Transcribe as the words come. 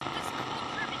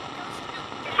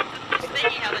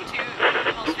thinking how the two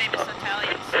most famous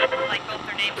Italians, like both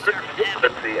their names start with M.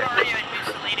 Mario and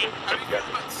Mussolini. How do you feel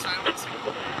about silencing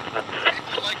people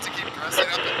like to keep dressing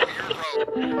up in weird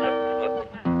robes?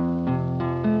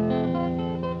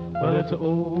 Well, it's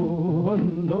over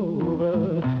and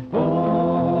over.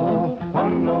 Oh,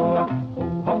 no,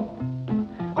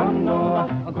 oh, no,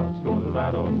 I got to go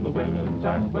right on the women's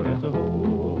side. Well, it's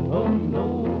over and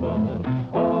over.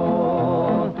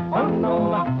 Oh,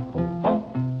 no,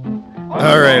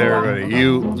 All right, everybody.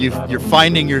 You're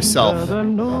finding yourself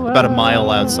about a mile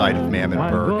outside of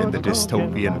Mammonburg in the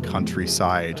dystopian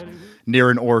countryside, near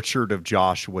an orchard of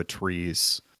Joshua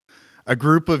trees. A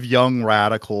group of young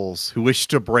radicals who wish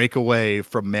to break away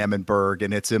from Mammonburg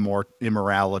and its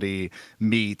immorality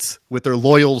meet with their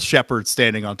loyal shepherd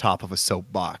standing on top of a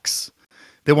soapbox.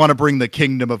 They want to bring the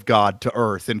kingdom of God to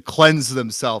earth and cleanse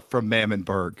themselves from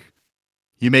Mammonburg.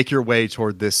 You make your way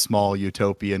toward this small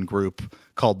utopian group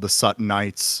called the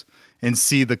Suttonites and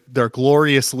see their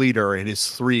glorious leader and his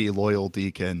 3 loyal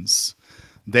deacons.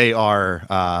 They are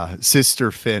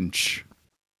Sister Finch.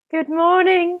 Good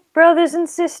morning, brothers and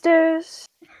sisters.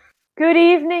 Good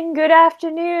evening, good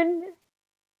afternoon.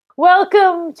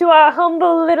 Welcome to our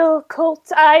humble little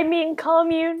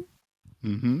commune.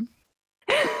 Mm-hmm.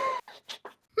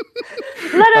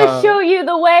 Let us show you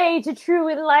the way to true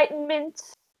enlightenment.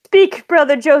 Speak,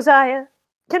 Brother Josiah.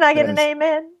 Can I get an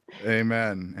amen?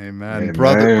 Amen. Amen.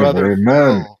 Brother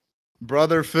Amen. Phil.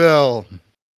 Brother Phil.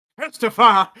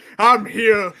 Testify, I'm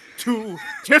here to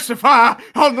testify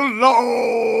on the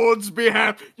Lord's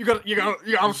behalf. You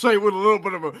gotta say it with a little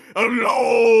bit of a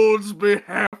Lord's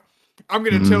behalf. I'm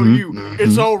gonna tell you,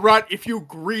 it's all right if you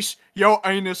grease your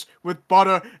anus with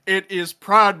butter. It is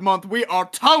Pride Month. We are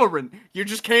tolerant. You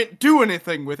just can't do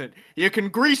anything with it. You can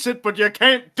grease it, but you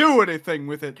can't do anything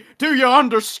with it. Do you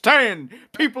understand,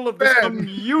 people of this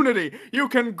community? You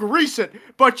can grease it,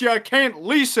 but you can't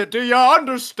lease it. Do you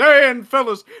understand,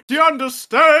 fellas? Do you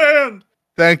understand?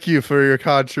 Thank you for your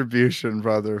contribution,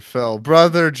 Brother Phil.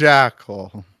 Brother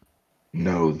Jackal.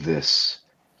 Know this,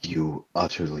 you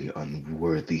utterly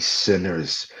unworthy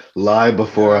sinners lie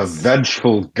before a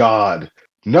vengeful God.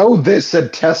 Know this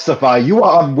and testify, you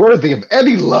are unworthy of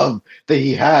any love that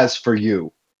he has for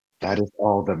you. That is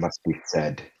all that must be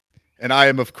said. And I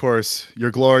am, of course,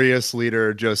 your glorious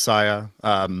leader, Josiah,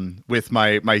 with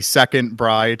my second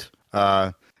bride,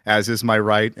 as is my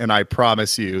right, and I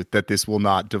promise you that this will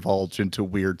not divulge into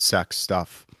weird sex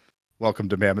stuff. Welcome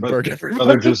to Mammonburg, everybody.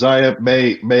 Brother Josiah,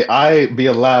 may I be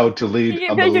allowed to lead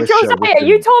a militia? Josiah,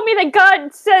 you told me that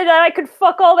God said that I could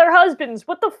fuck all their husbands.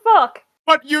 What the fuck?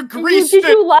 But you greased it. Did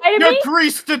you lie to me? You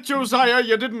greased it, Josiah.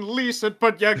 You didn't lease it,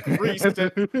 but you greased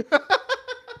it.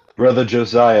 Brother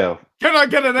Josiah. Can I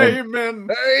get an amen?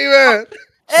 Amen.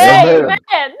 Amen.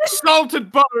 Salted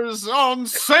butters on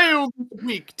sale this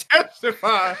week.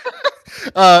 Testify.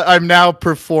 I'm now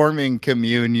performing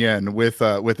communion with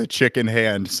a chicken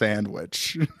hand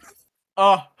sandwich.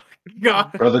 Oh,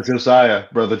 God. Brother Josiah,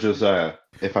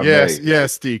 if I may.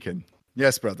 Yes, Deacon.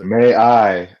 Yes, brother. May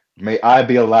I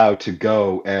be allowed to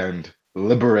go and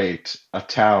liberate a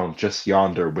town just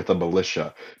yonder with a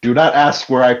militia? Do not ask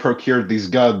where I procured these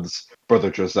guns,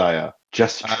 Brother Josiah.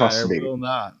 Just trust me. I will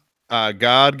not.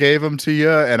 God gave them to you,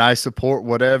 and I support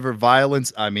whatever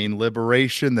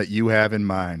liberation that you have in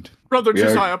mind. Brother We are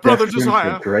Josiah. destined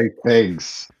for great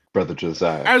things, Brother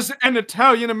Josiah. As an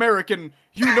Italian American,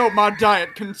 you know my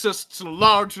diet consists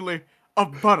largely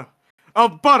of butter. I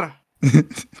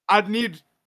need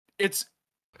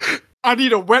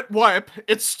a wet wipe.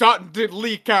 It's starting to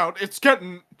leak out. It's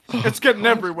getting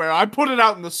everywhere. I put it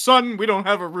out in the sun. We don't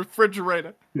have a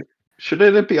refrigerator.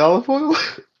 Shouldn't it be olive oil?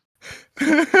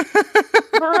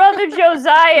 Brother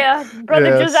Josiah,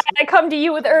 Yes. Josiah, I come to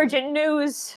you with urgent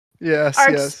news. Yes, Our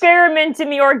experiment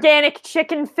in the organic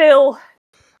chicken Phil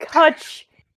Kutch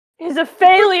is a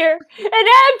failure. An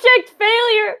abject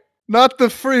failure. Not the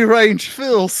free-range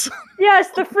Phils. Yes,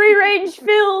 the free-range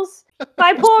Phils.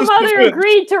 My poor mother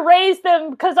agreed to raise them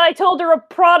because I told her a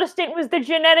Protestant was the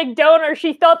genetic donor.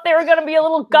 She thought they were going to be a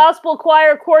little gospel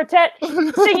choir quartet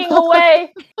singing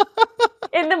away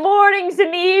in the mornings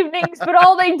and the evenings, but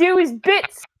all they do is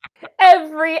bits.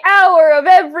 Every hour of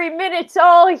every minute,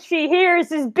 all she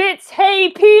hears is bits.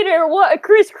 Hey, Peter, what if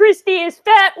Chris Christie is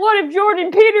fat? What if Jordan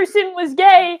Peterson was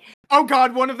gay? Oh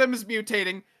God, one of them is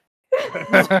mutating.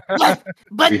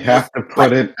 We have to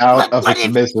put it out of its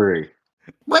misery.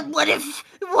 What if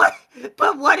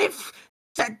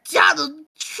Donald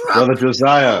Trump? Brother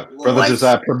Josiah,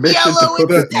 permission to put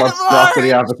this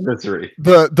monstrosity out of its misery.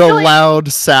 The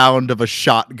loud sound of a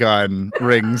shotgun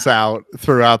rings out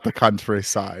throughout the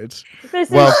countryside.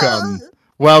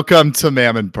 Welcome to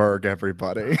Mammonburg,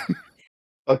 everybody.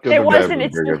 Welcome It to wasn't.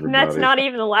 It's Vandenberg, that's everybody. not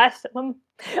even the last of them.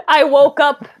 I woke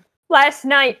up last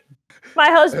night. My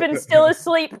husband's still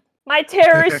asleep. My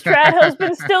terrorist rat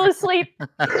husband's still asleep.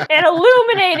 And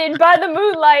illuminated by the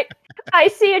moonlight, I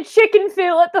see a chicken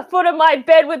Phil at the foot of my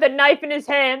bed with a knife in his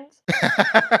hands.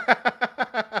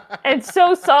 And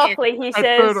so softly he Hey,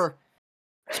 says, Peter.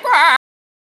 Squawk.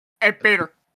 Hey,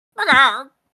 Peter.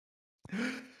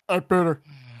 Hey, Peter.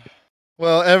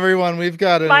 Well, everyone, we've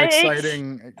got an My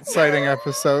exciting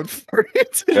episode for you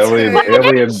Alien, today.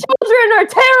 alien, children are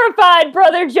terrified,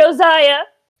 Brother Josiah.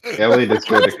 alien is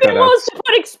going to Husband cut out. wants to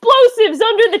put explosives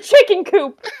under the chicken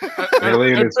coop.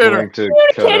 Alien Hey, is Peter. going to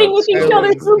cut Communicating out with each so other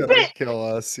much of through this. Gonna bit. kill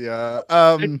us, yeah.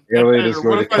 Alien is Peter, going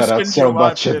what to if I cut out skinned so you alive,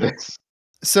 much of Peter? this.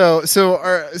 So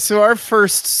our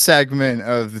first segment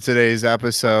of today's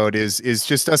episode is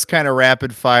just us kind of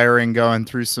rapid firing, going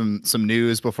through some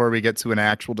news before we get to an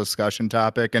actual discussion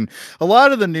topic. And a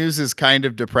lot of the news is kind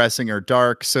of depressing or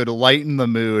dark. So to lighten the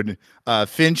mood,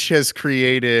 Finch has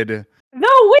created.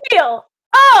 The wheel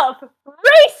of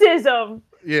racism.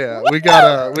 Yeah, we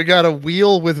got a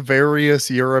wheel with various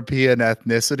European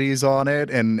ethnicities on it,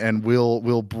 and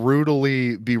we'll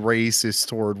brutally be racist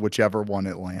toward whichever one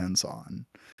it lands on.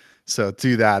 So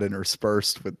do that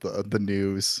interspersed with the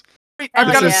news. Wait, I've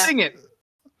Hell got to yeah. sing it.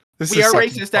 This We is are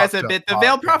such a racist as a fucked bit. up The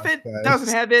Veil podcast, Prophet guys.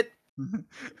 doesn't have it.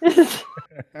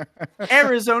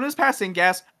 Arizona's passing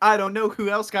gas. I don't know who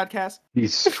else got gas.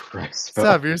 Jesus Christ.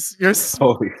 Stop, you're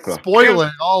Holy fuck.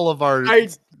 spoiling all of our.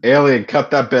 Alien,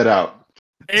 cut that bit out.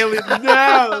 Alien,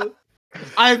 no.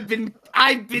 I've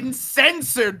been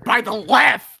censored by the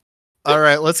left. All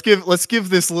right, let's give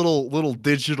this little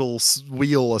digital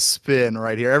wheel a spin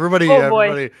right here. Everybody, Oh, boy.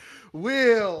 everybody,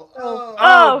 wheel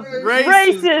of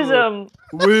racism.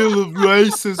 Wheel of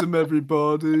racism,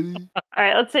 everybody. All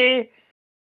right, let's see.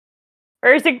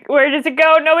 Where does it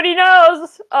go? Nobody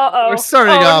knows. We're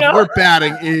starting off. No. We're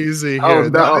batting easy here. Oh,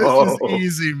 no. This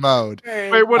is easy mode.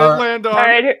 Wait, what did it land on? All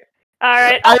right.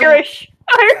 I- Irish.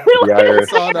 The Irish.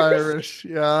 It's on Irish.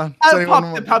 Yeah. Does I'll anyone pop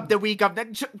the want- pub the week of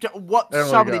that. What There we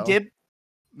somebody go. did.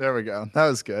 There we go. That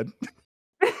was good.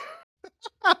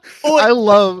 I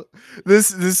love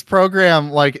this program.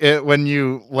 Like it when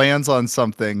you lands on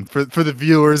something for the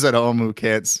viewers at home who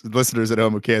listeners at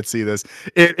home who can't see this.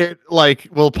 It like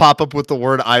will pop up with the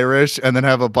word Irish and then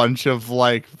have a bunch of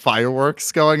like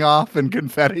fireworks going off and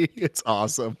confetti. It's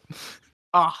awesome.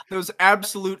 Ah, those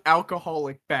absolute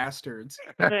alcoholic bastards.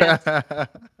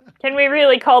 Can we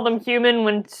really call them human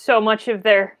when so much of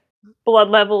their blood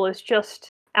level is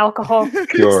just alcohol?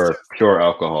 Pure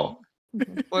alcohol.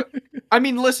 I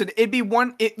mean, listen,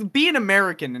 be an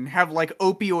American and have like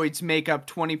opioids make up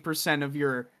 20% of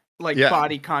your like Yeah.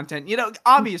 body content. You know,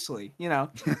 obviously,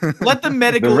 let the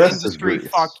medical rest is industry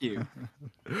Greece. fuck you.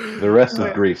 The rest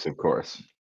is Greece, of course.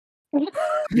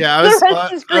 Yeah, The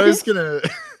rest is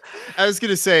I was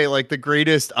gonna say like the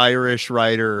greatest Irish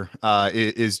writer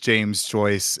is James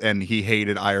Joyce, and he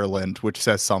hated Ireland, which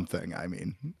says something. I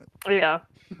mean, Yeah,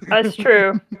 that's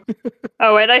true.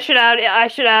 Oh wait, I should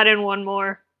add in one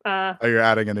more. oh, you're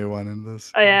adding a new one in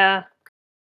this. Yeah.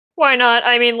 Why not?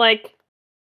 I mean, like,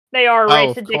 they are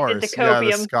race of addicted course. to Yeah, the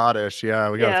copium. Scottish. Yeah,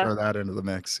 we gotta Yeah. throw that into the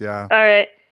mix. Yeah, All right.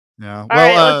 yeah.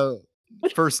 right, Well,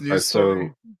 first Alright, news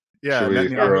story. Yeah, Should we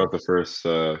Netanyahu. throw out the first?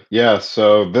 Yeah,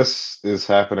 so this is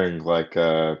happening like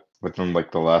within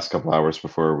like the last couple hours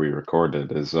before we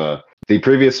recorded. Is the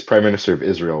previous Prime Minister of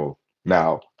Israel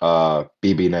now,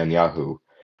 Bibi Netanyahu,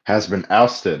 has been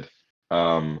ousted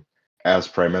as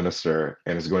Prime Minister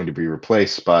and is going to be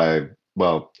replaced by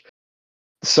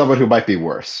someone who might be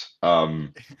worse.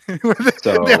 So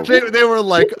they were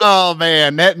like, "Oh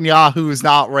man, Netanyahu's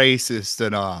not racist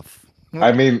enough."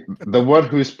 I mean, the one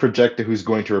who's projected who's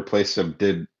going to replace him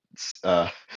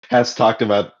has talked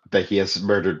about that he has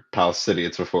murdered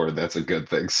Palestinians before. And that's a good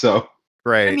thing. So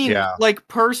Right. I mean, yeah. like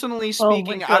personally Oh my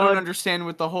speaking, I don't God. understand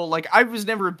with the whole like I was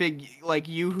never a big like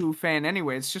Yoo-Hoo fan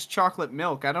anyway. It's just chocolate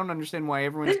milk. I don't understand why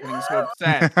everyone's getting so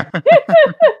upset.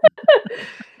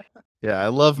 Yeah, I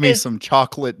love me It's- some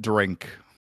chocolate drink.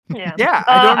 Yeah. Yeah,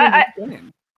 I don't I-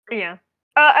 understand. Yeah.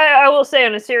 I will say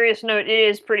on a serious note, it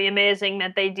is pretty amazing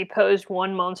that they deposed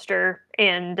one monster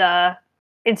and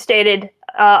instated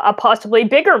a possibly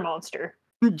bigger monster.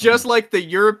 Just like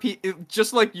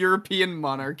European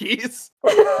monarchies.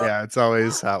 Yeah, it's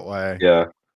always that way. yeah,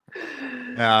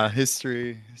 Yeah,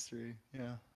 history.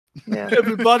 Yeah. Yeah.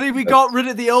 Everybody, we got rid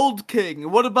of the old king.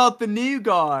 What about the new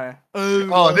guy?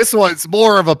 Oh, this one's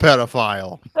more of a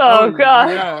pedophile. Oh god.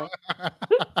 Yeah.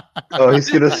 Oh, he's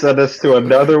gonna send us to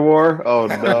another war? Oh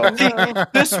no.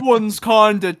 This one's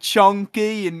kinda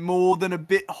chunky and more than a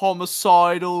bit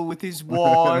homicidal with his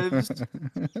wives.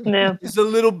 Yeah. He's a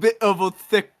little bit of a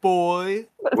thick boy.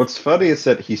 What's funny is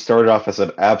that he started off as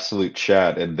an absolute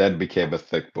Chad and then became a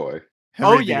thick boy.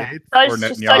 Henry yeah. VIII or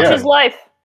Such Netanyahu? his life.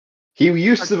 He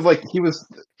used to like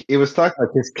it was talking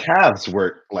like his calves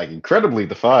were like incredibly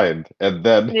defined, and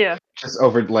then Yeah. just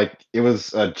over like it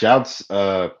was a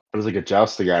it was like a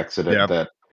jousting accident Yep. that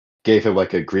gave him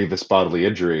like a grievous bodily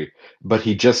injury, but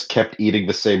he just kept eating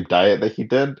the same diet that he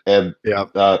did, and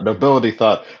Yep. nobility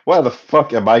thought, why the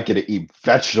fuck am I gonna eat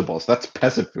vegetables? That's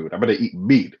peasant food. I'm gonna eat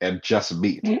meat and just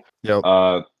meat. Yep.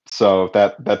 So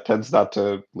that tends not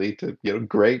to lead to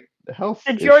great health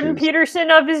The Jordan issues.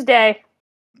 Peterson of his day.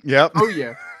 Yep. Oh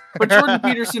yeah. But Jordan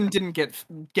Peterson didn't get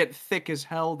thick as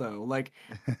hell though. Like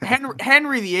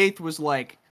Henry VIII was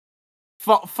like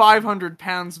 500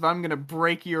 pounds if I'm gonna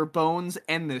break your bones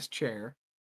and this chair.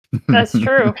 That's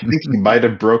true. I think he might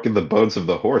have broken the bones of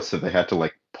the horse, so they had to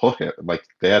like pull him. Like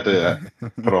they had to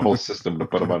put a whole system to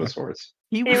put him on his horse.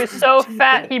 He was so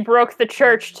fat he broke the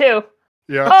church too.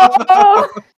 Yeah. Oh,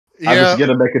 I was Yeah.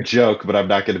 gonna make a joke, but I'm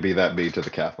not gonna be that mean to the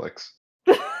Catholics.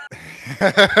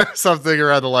 Something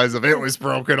around the lines of it was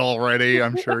broken already.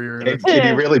 I'm sure you're gonna. Did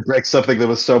he really break something that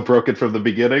was so broken from the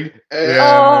beginning?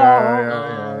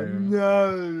 Yeah.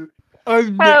 No. Oh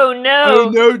no. oh no. Oh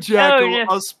no, Jackal. no.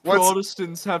 Us What's-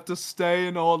 Protestants have to stay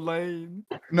in our lane.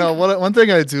 No, one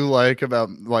thing I do like about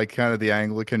like kind of the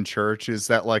Anglican Church is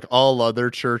that like all other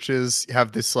churches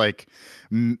have this like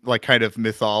like kind of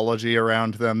mythology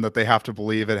around them that they have to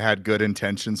believe it had good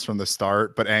intentions from the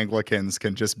start, but Anglicans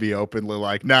can just be openly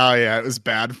like, "No, yeah, it was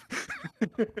bad."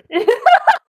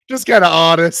 Just kind of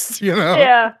honest, you know.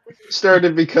 Yeah.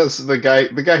 Started because the guy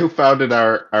who founded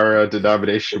our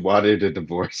denomination wanted a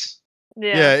divorce.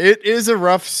 Yeah, it is a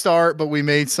rough start, but we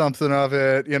made something of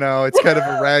it. You know, it's kind of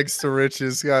a rags to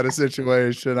riches kind of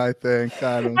situation, I think.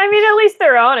 Kind of. I mean, at least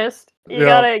they're honest. You Yeah.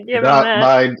 gotta give them Not that.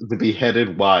 mind the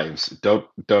beheaded wives. Don't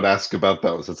ask about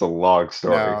those. It's a long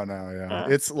story. No, yeah. Uh,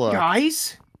 It's look.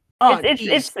 Guys? Oh,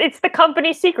 It's the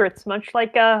company secrets, much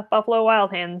like Buffalo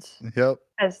Wild Hands. Yep.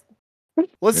 As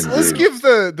Let's Indeed. give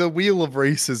the wheel of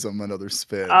racism another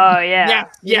spin. oh yeah.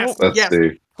 Yes. Let's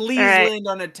see. Please Alright. land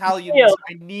on Italians. Deal.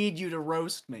 I need you to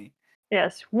roast me.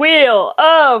 Yes. Wheel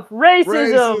of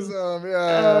racism.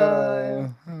 Yeah.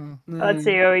 Let's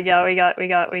see what we got.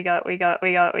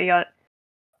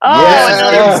 Oh, Yeah.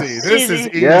 another Easy. This is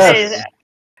easy. Yes.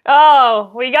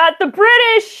 Oh, we got the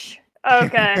British.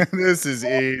 Okay. This is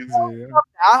easy.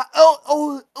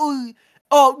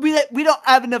 We don't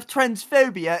have enough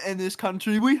transphobia in this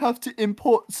country. We have to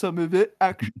import some of it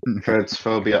actually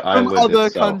Transphobia from Island other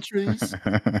itself. countries.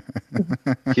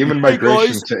 Human Hey,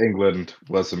 migration guys. to England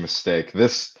was a mistake.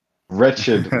 This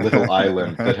wretched little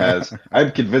island that has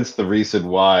I'm convinced the reason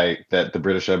why that the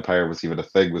British Empire was even a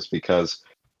thing was because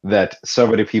that so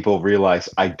many people realized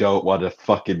I don't want to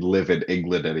fucking live in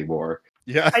England anymore.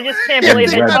 Yeah. I just can't Yeah, believe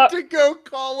They they right. have talk. to go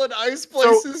colonize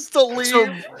places to leave. So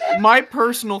my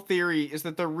personal theory is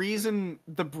that the reason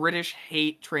the British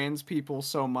hate trans people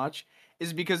so much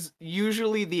is because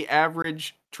usually the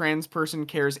average trans person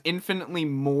cares infinitely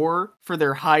more for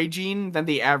their hygiene than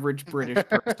the average British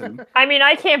person. I mean,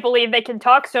 I can't believe they can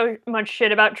talk so much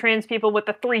shit about trans people with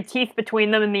the 3 teeth between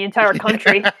them in the entire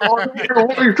country.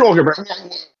 What are you talking about?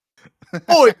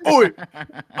 Oi, oi!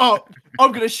 Oh,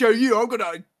 I'm gonna show you. I'm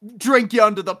gonna drink you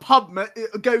under the pub, mate.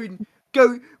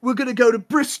 We're gonna go to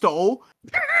Bristol.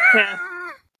 Yeah.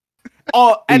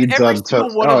 Oh, and Beans every on single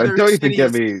toast. one Oh, of and their don't even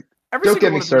get cities- me every don't single get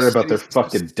me one of started their about their cities is so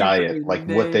fucking diet, stupidly like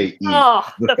what they eat. Oh,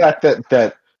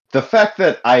 The fact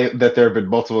that there have been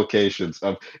multiple occasions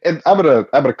of, and I'm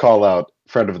gonna call out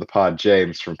friend of the pod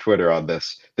James from Twitter on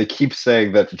this. They keep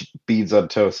saying that beans on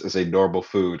toast is a normal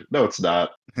food. No, it's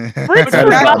not. Brits That is not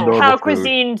forgot normal how food.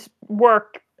 cuisines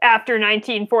work after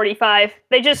 1945.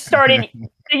 They just started.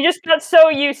 They just got so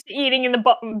used to eating in the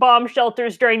bomb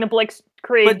shelters during the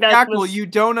Blitzkrieg. But that Jackal, was- you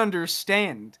don't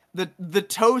understand. The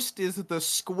toast is the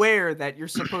square that you're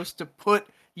supposed to put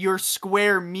your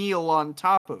square meal on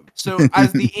top of. So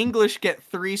as the English get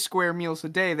 3 square meals a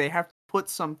day, they have to put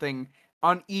something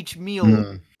on each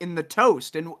meal in the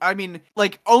toast. And I mean,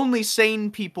 like, only sane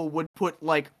people would put,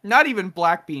 like, not even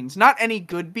black beans, not any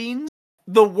good beans,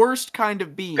 the worst kind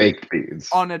of bean Baked beans.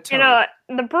 on a toast. You know,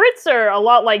 the Brits are a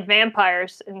lot like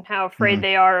vampires in how afraid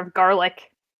they are of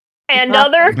garlic. and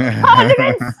other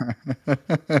condiments.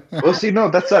 Well, see, no,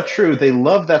 that's not true. They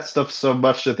love that stuff so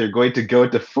much that they're going to go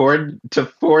to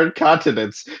foreign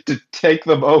continents to take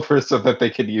them over so that they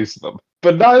can use them.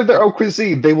 But not in their own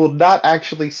cuisine. They will not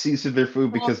actually season their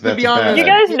food Well, because to that's be honest, bad. You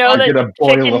guys know They're that gonna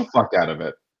boil the chicken. fuck out of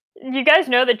it. You guys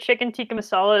know that chicken tikka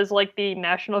masala is like the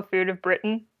national food of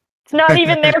Britain. It's not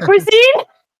even their cuisine.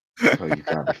 Oh, you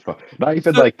gotta be not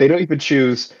even So- like they don't even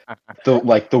choose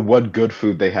the one good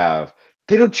food they have.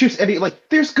 They don't choose any like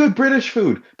there's good British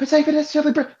food, but it's not even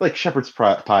necessarily like shepherd's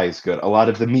pie is good. A lot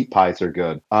of the meat pies are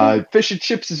good. Fish and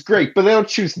chips is great, but they don't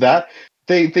choose that.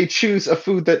 They choose a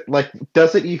food that like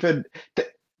doesn't even.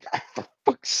 For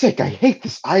fuck's sake, I hate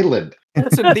this island.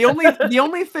 Listen, the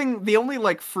only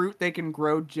like fruit they can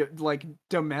grow like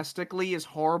domestically is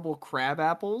horrible crab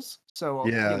apples. So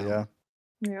Yeah, you know,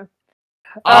 yeah. Yeah.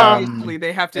 obviously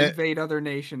they have to eh, invade other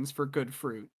nations for good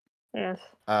fruit. Yes.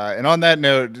 And on that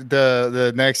note,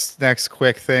 the next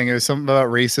quick thing is something about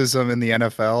racism in the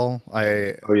NFL.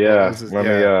 Oh yeah, this is- let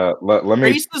yeah.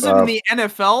 me. Racism in the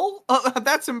NFL?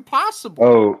 That's impossible.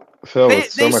 Oh, Phil, they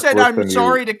it's so they much said worse I'm than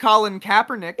sorry you. to Colin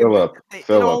Kaepernick, and Philip, it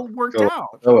all worked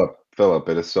out. Philip,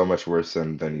 it is so much worse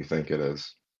than you think it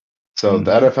is. So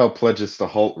the Mhm. NFL pledges to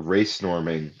halt race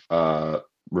norming,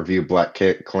 review black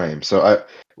claim. So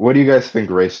what do you guys think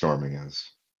race norming is?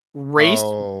 Race?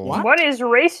 Oh. What? What is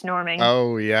race norming?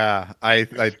 Oh yeah, I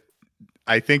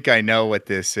think I know what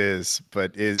this is,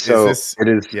 but is So this? it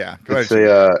is. Yeah, go It's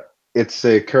ahead. it's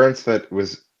a occurrence that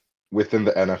was within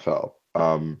the NFL.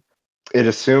 It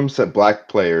assumes that black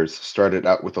players started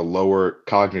out with a lower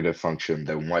cognitive function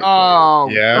than white players. Oh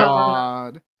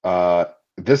Yeah. God.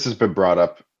 This has been brought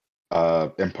up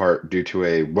in part due to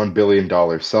a $1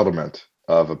 billion settlement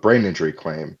of a brain injury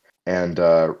claim and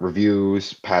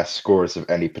reviews past scores of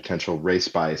any potential race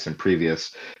bias in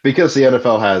previous, because the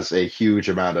NFL has a huge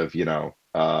amount of,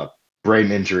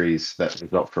 brain injuries that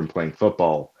result from playing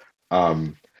football.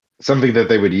 Something that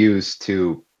they would use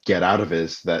to get out of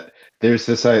is that there's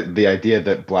the idea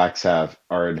that blacks have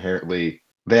inherently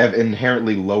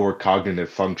lower cognitive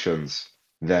functions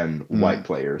than white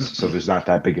players. So there's not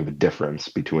that big of a difference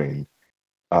between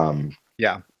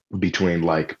Yeah. between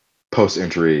like post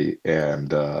injury and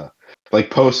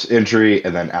post injury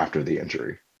and then after the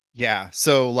injury. Yeah.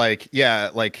 So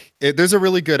there's a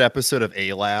really good episode of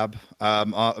A Lab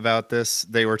about this.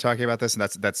 They were talking about this, and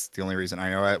that's the only reason I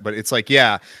know it. But it's like,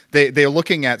 yeah, they're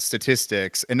looking at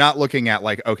statistics and not looking at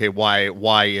like, okay,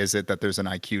 why is it that there's an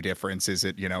IQ difference? Is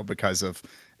it, because of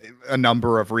a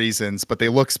number of reasons, but they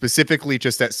look specifically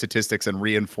just at statistics and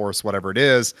reinforce whatever it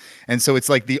is. And so it's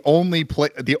like the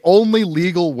only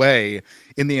legal way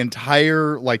in the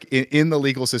entire in the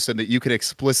legal system that you can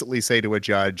explicitly say to a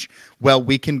judge, well,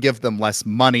 we can give them less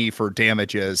money for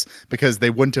damages because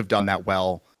they wouldn't have done that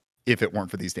well if it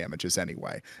weren't for these damages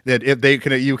anyway. That if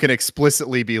you can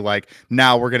explicitly be like,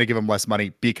 now we're going to give them less money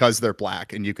because they're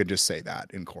black, and you can just say that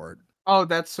in court. Oh,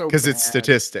 that's so Because it's bad.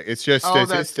 statistic. It's just Oh,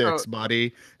 that's statistics, so-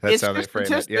 buddy. That's It's how they just frame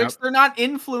statistics. it. Yep. They're not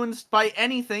influenced by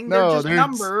anything. No, They're just there's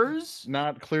numbers.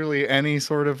 Not clearly any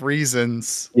sort of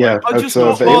reasons. Yeah, I'll just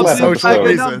so go the all A-Lab these social type of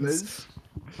episode, reasons. numbers.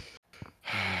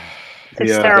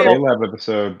 It's the terrible. A-Lab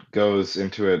episode goes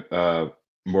into it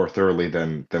more thoroughly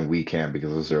than we can,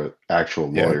 because those are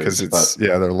actual Yeah, lawyers. because it's But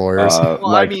they're lawyers.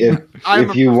 Well, I mean, I'm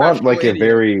if a you want like a professional idiot.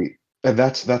 very and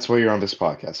that's why you're on this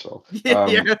podcast, Phil.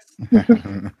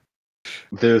 Yes.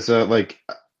 There's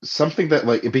something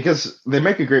that because they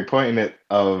make a great point in it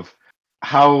of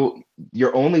how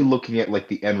you're only looking at like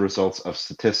the end results of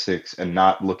statistics and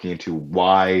not looking into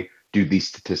why do these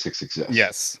statistics exist.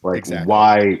 Yes, Like exactly.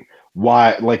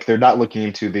 why like they're not looking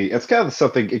into it's kind of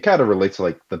something, it kind of relates to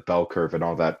like the bell curve and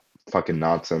all that fucking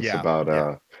nonsense Yeah, about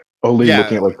yeah. only Yeah.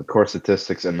 looking at like the core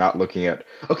statistics and not looking at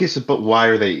but why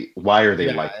are they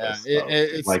like this though?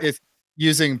 It's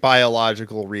using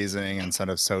biological reasoning instead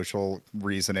of social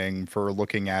reasoning for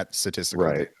looking at statistical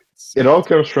Right. data. It all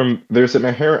comes from there's an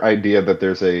inherent idea that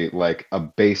there's a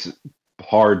base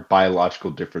hard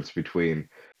biological difference between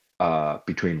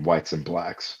whites and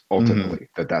blacks ultimately,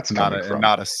 that's not coming a from.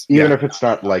 not a Even if it's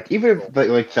not even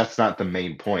if that's not the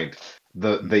main point,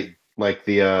 the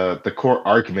core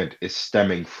argument is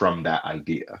stemming from that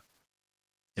idea.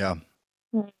 yeah.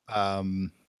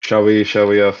 Shall we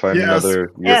find Yes.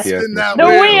 another Yes. European Spin that The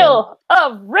wheel. wheel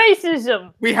of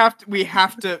racism. We have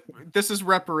to. This is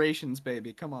reparations,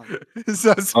 baby. Come on.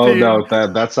 Oh no,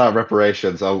 that's not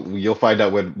reparations. You'll find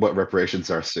out what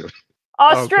reparations are soon.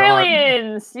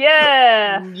 Australians.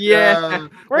 Yeah. Yeah.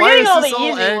 We're Why getting is all this the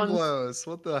all easy ones. Anglos?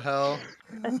 What the hell?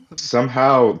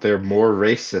 Somehow they're more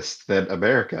racist than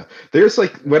America. There's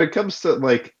when it comes to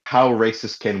how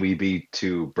racist can we be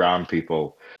to brown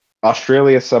people,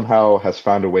 Australia somehow has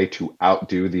found a way to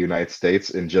outdo the United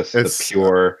States in just It's the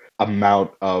pure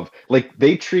amount of like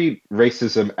they treat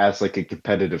racism as like a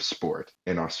competitive sport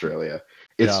in Australia.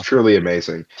 It's Yeah. truly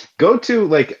amazing. Go to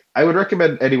like I would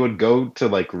recommend anyone go to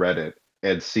like Reddit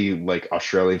and see like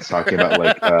Australians talking about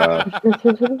like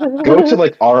go to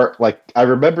like our like I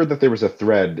remember that there was a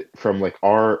thread from like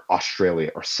our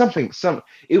Australia or something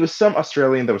it was some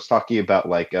Australian that was talking about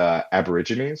like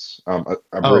Aborigines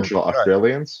Aboriginal right.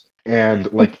 Australians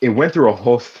and like it went through a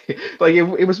whole thing like it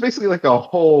was basically like a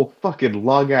whole fucking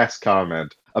long ass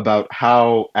comment about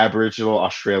how Aboriginal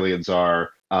Australians are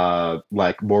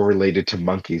like more related to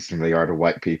monkeys than they are to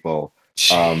white people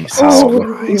Jesus how like, it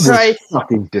Christ. was Right.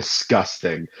 fucking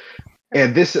disgusting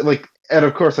and this like and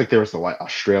of course like there was the like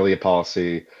Australia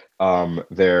policy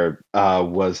there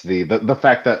was the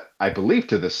fact that I believe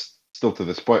to this still to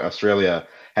this point Australia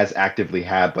has actively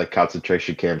had like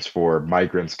concentration camps for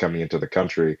migrants coming into the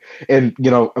country and you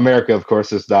know America of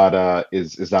course is not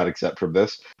exempt from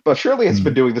this but Australia has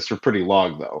been doing this for pretty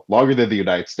long though longer than the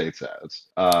United States has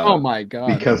Oh my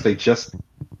god. because they just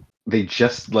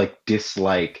like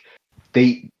dislike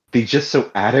they just so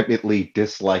adamantly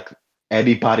dislike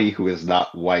anybody who is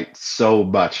not white so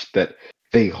much that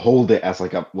they hold it as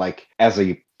like as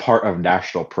a part of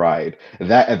national pride.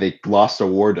 That and they lost a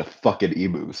war to fucking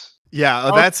emus. Yeah,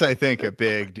 Oh. that's I think a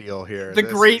big deal here. The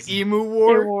This Great is- Emu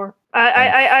War. War.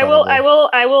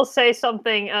 I will say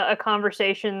something. A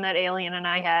conversation that Alien and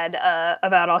I had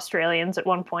about Australians at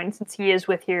one point, since he is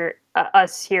with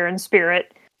us here in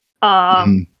spirit.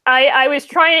 Mhm. I was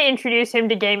trying to introduce him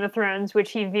to Game of Thrones,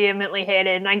 which he vehemently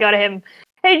hated, and I got him.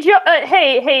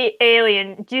 Hey,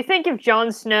 Alien. Do you think if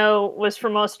Jon Snow was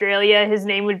from Australia, his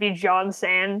name would be Jon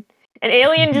Sand? And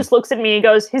Alien just looks at me and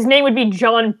goes, his name would be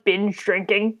John Binge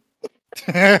Drinking.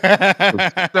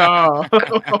 No.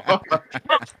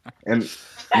 And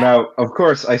now, of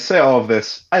course, I say all of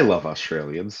this. I love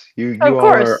Australians. You Of all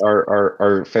course.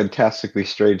 are fantastically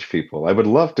strange people. I would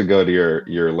love to go to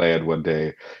your land one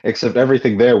day. Except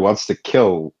everything there wants to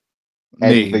kill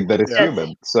anything that is Yes.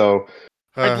 human. So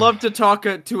I'd love to talk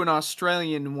to an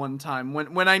Australian one time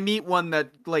when I meet one that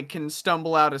like can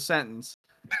stumble out a sentence.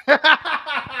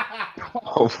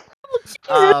 oh,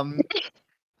 um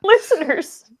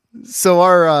Listeners. so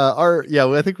our yeah,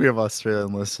 I think we have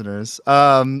Australian listeners.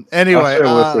 Anyway,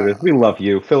 Australian listeners, we love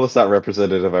you. Phil is not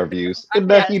representative of our views. And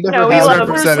that he never No, we he's has love been.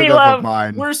 him. representative love- of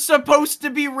mine. We're supposed to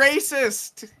be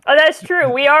racist. Oh, that's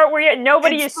true. We're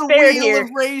nobody It's is the spared wheel here. of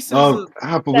racism.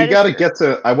 But That we is gotta true. get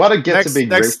to. I want to get to Next- being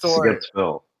next racist story. against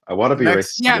Phil. I want to be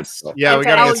Next- racist Yes. against Phil. Yeah, we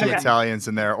gotta get some Italian. Italians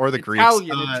in there or the Greeks.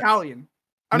 Italian.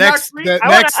 I'm Next, not the Greek. I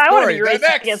wanna- next I wanna story. be The racist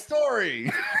next against-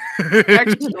 story.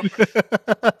 Next story.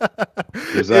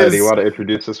 Josiah, do you is- want to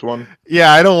introduce this one?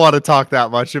 Yeah, I don't want to talk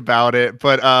that much about it,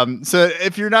 but so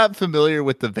if you're not familiar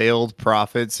with the Veiled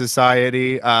Prophet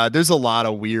Society, there's a lot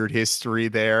of weird history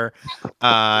there.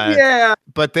 Yeah.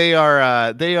 But they are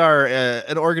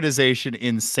an organization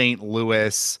in St.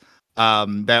 Louis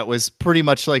that was pretty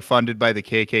much like funded by the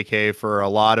KKK for a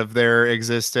lot of their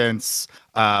existence.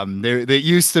 They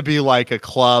used to be like a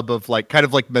club of like kind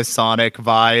of like Masonic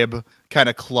vibe kind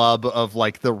of club of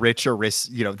like the rich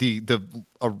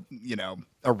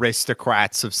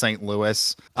aristocrats of St.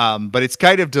 Louis. But it's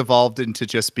kind of devolved into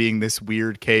just being this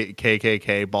weird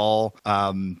KKK ball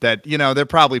that, they're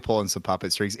probably pulling some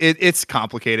puppet strings. It's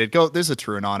complicated. There's a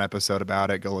TrueAnon episode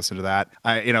about it. Go listen to that.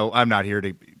 I'm not here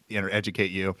to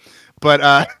educate you,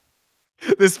 but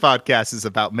this podcast is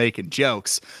about making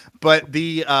jokes. But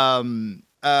the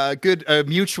good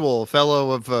mutual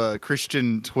fellow of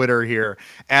Christian Twitter here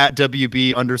at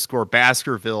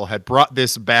WB_Baskerville had brought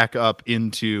this back up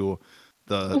into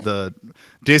the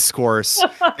discourse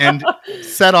and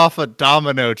set off a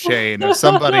domino chain of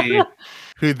somebody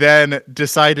who then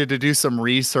decided to do some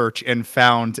research and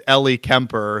found Ellie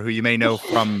Kemper, who you may know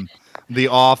from The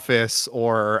Office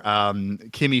or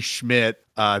Kimmy Schmidt.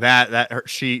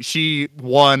 She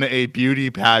won a beauty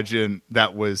pageant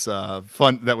that was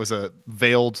fun. That was a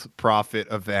Veiled Prophet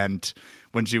event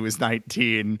when she was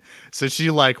 19. So she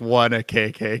won a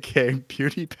KKK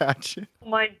beauty pageant. Oh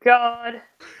my god.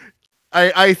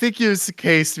 I think there's a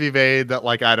case to be made that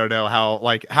I don't know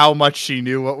how much she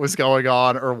knew what was going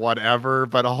on or whatever,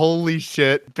 but holy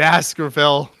shit,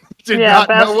 Baskerville did not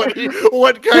know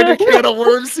what kind of can of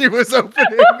worms he was opening.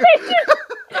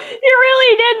 You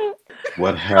really didn't.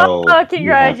 What hell? Oh,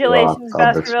 congratulations,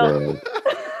 Baskerville.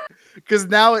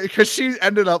 Because she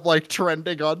ended up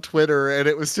trending on Twitter, and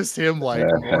it was just him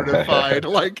mortified,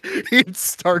 he'd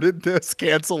started this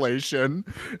cancellation.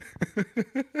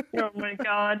 Oh my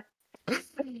god.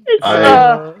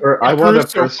 I want to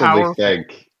Crucial personally powerful.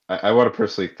 thank I want to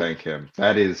personally thank him.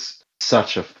 That is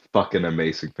such a fucking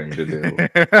amazing thing to do.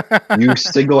 You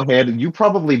single-handed, you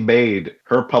probably made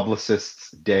her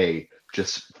publicist's day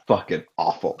just fucking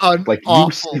awful. Like you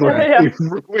Awful. single-handedly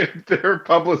ruined her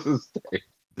publicist's day.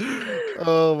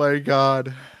 Oh my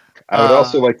god. I would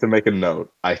also like to make a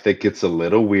note. I think it's a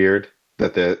little weird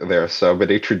that there are so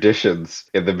many traditions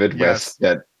in the Midwest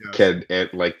that can,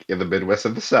 like in the Midwest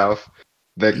and the South,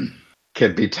 that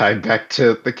can be tied back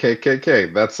to the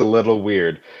KKK. That's a little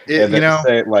weird. And then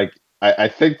say like, I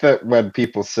think that when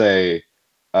people say,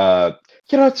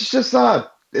 it's just odd.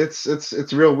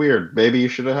 It's real weird. Maybe you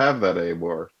shouldn't have that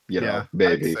anymore.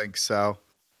 Maybe. I think so.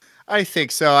 I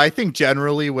think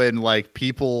generally when like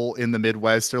people in the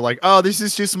Midwest are like, oh, this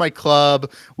is just my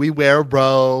club. We wear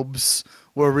robes.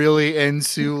 We're really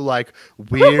into like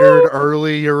weird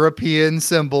early European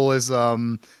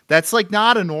symbolism. That's like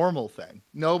not a normal thing.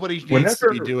 Nobody needs to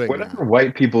be doing whenever that.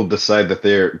 white people decide that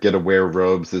they're gonna wear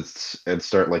robes and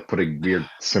start like putting weird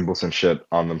symbols and shit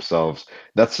on themselves,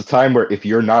 that's the time where if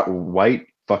you're not white,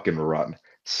 fucking run.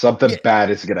 Something bad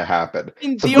is gonna happen.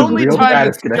 The only real time bad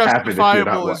it's is gonna happen if you're not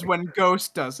justifiable is white. when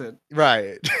Ghost does it.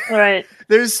 Right. Right.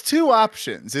 There's two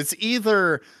options. It's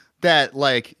either that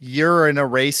like you're in a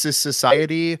racist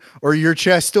society or you're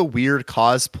just a weird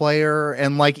cosplayer,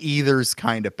 and like either's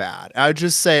kind of bad. I'd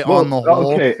just say on the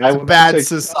whole, I it's a will bad say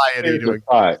society cosplayers to are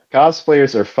fine.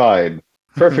 Cosplayers are fine.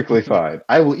 Perfectly fine.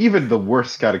 I will even the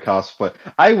worst kind of cosplay.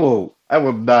 I will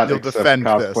not You'll accept defend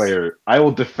this. cosplayer. I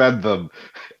will defend them.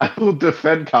 I will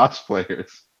defend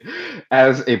cosplayers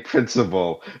as a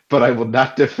principle, but I will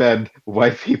not defend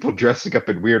white people dressing up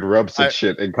in weird robes and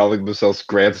shit and calling themselves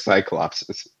Grand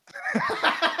Cyclopses.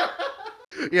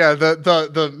 Yeah,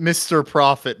 the Mr.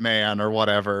 Prophet Man or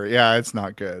whatever. Yeah, it's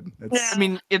not good. I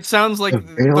mean, it sounds like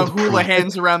the hula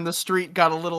hands around the street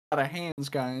got a little out of hands,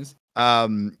 guys.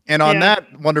 And on that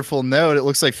wonderful note, it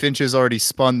looks like Finch has already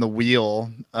spun the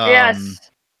wheel. Yes.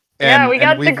 And, we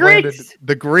got the we've landed Greeks.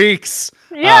 The Greeks,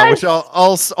 Yes. which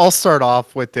I'll start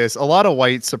off with this. A lot of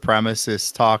white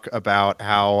supremacists talk about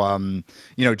how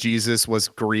Jesus was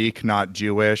Greek, not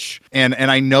Jewish, and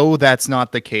I know that's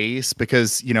not the case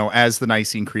because as the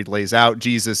Nicene Creed lays out,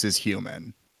 Jesus is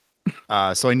human.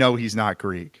 So I know he's not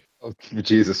Greek. Oh,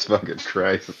 Jesus fucking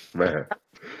Christ, man.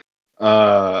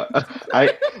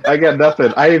 I got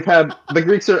nothing. I've had the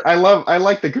Greeks are. I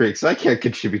like the Greeks. I can't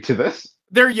contribute to this.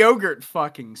 Their yogurt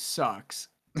fucking sucks.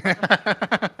 They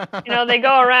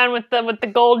go around with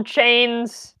the gold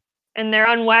chains and their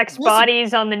unwaxed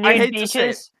bodies on the nude I hate beaches.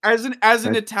 to say it. As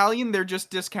an Italian, they're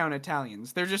just discount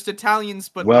Italians. They're just Italians,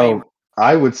 but well,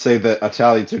 I would say that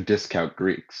Italians are discount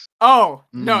Greeks. Oh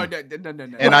no.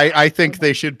 And I think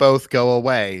they should both go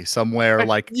away somewhere,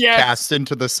 like cast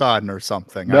into the sun or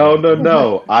something.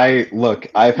 No.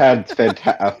 I've had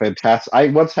fantastic. I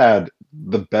once had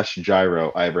the best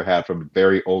gyro I ever had from a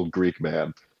very old Greek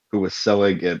man who was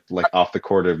selling it like off the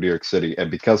corner of New York City, and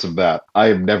because of that, I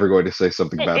am never going to say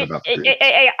something bad about the Greeks.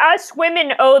 Us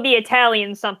women owe the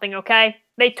Italians something, okay?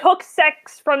 They took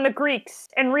sex from the Greeks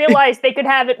and realized they could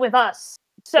have it with us.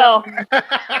 So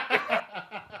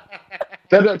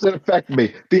that doesn't affect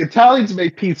me. The Italians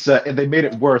made pizza and they made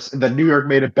it worse, and then New York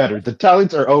made it better. The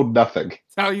Italians are owed nothing.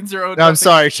 Italians are owed nothing. I'm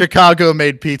sorry, Chicago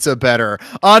made pizza better.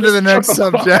 On to the next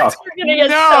subject. We're gonna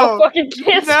get so fucking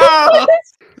canceled.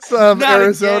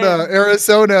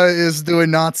 Arizona is doing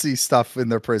Nazi stuff in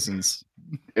their prisons.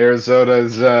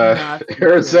 Arizona's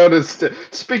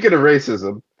speaking of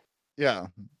racism. Yeah.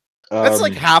 That's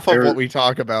like half of what we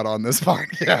talk about on this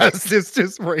podcast. It's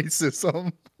just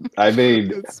racism. I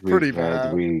mean, it's pretty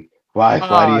bad. Why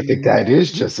do you think that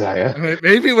is, Josiah?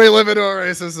 Maybe we live in a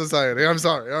racist society. I'm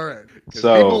sorry. All right.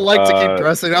 So people like to keep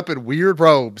dressing up in weird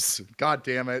robes. God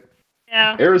damn it.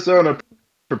 Yeah. Arizona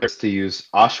prepares to use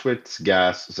Auschwitz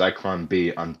gas Zyklon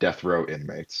B on death row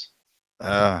inmates.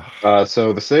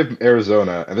 So the state of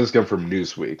Arizona, and this comes from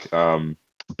Newsweek,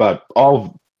 but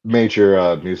all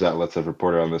major news outlets have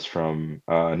reported on this, from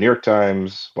New York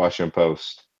Times, Washington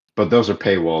Post, but those are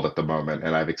paywalled at the moment,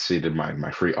 and I've exceeded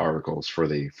my free articles for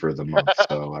the month.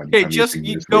 So I'm just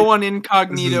go on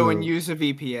incognito and use a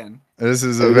VPN. This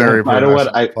is a very. I know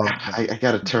what I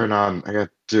gotta turn on. I gotta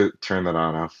turn that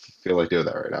on. I feel like doing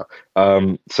that right now.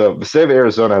 So the state of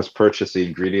Arizona has purchased the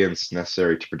ingredients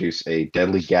necessary to produce a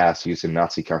deadly gas used in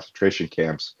Nazi concentration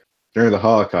camps during the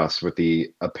Holocaust, with the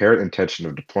apparent intention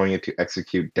of deploying it to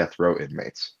execute death row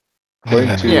inmates.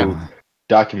 According to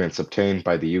documents obtained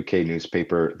by the UK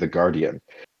newspaper The Guardian,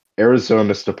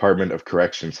 Arizona's Department of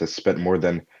Corrections has spent more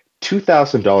than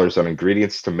 $2,000 on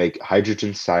ingredients to make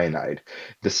hydrogen cyanide,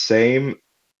 the same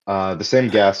The same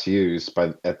gas used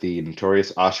at the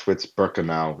notorious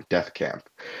Auschwitz-Birkenau death camp.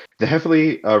 The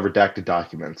heavily redacted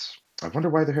documents. I wonder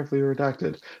why they're heavily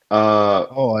redacted.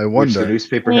 Oh, I Which the wonder.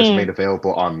 newspaper has made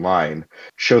available online,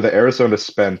 show that Arizona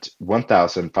spent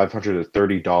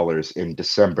 $1,530 in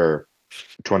December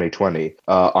 2020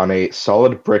 on a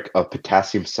solid brick of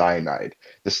potassium cyanide.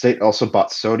 The state also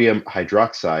bought sodium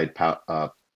hydroxide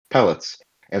pellets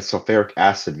and sulfuric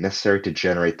acid necessary to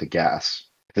generate the gas.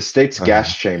 The state's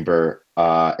gas chamber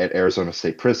at Arizona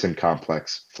State Prison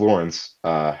Complex, Florence,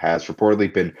 has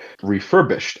reportedly been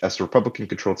refurbished as the Republican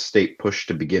controlled state pushed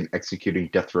to begin executing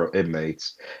death row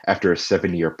inmates after a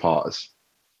 7-year pause.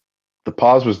 The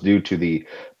pause was due to the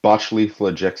botched lethal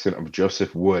injection of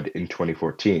Joseph Wood in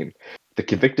 2014. The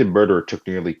convicted murderer took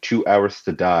nearly 2 hours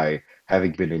to die,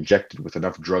 having been injected with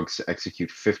enough drugs to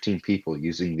execute 15 people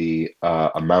using the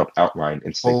amount outlined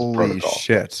in state's Holy protocol.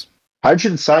 shit.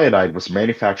 Hydrogen cyanide was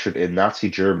manufactured in Nazi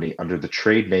Germany under the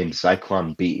trade name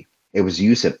Zyklon B. It was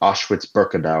used at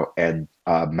Auschwitz-Birkenau and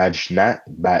Majdanek,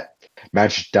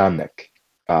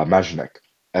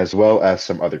 as well as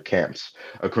some other camps,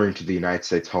 according to the United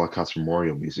States Holocaust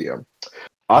Memorial Museum.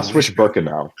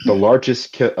 Auschwitz-Birkenau, the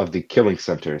largest of the killing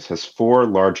centers, has 4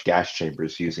 large gas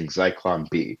chambers using Zyklon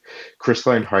B,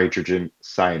 crystalline hydrogen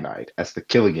cyanide, as the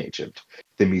killing agent,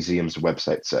 the museum's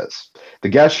website says. The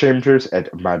gas chambers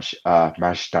at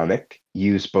Majdanek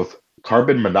use both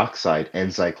carbon monoxide and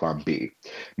Zyklon B.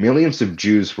 Millions of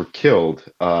Jews were killed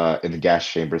in the gas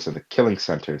chambers and the killing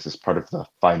centers as part of the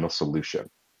final solution.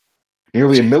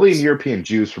 Nearly a million European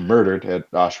Jews were murdered at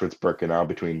Auschwitz-Birkenau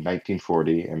between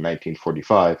 1940 and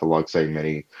 1945, alongside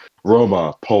many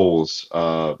Roma, Poles,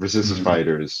 resistance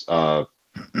fighters,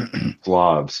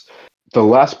 Slavs. The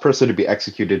last person to be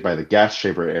executed by the gas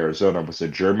chamber in Arizona was a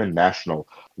German national,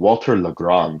 Walter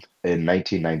Legrand, in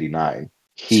 1999.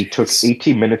 He took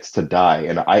 18 minutes to die.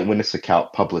 An eyewitness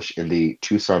account published in the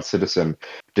Tucson Citizen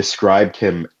described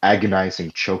him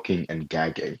agonizing, choking, and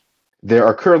gagging. There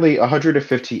are currently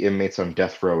 150 inmates on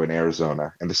death row in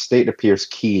Arizona, and the state appears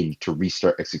keen to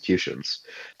restart executions.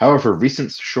 However,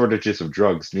 recent shortages of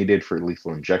drugs needed for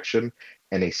lethal injection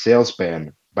and a sales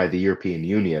ban by the European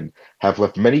Union have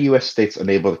left many U.S. states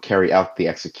unable to carry out the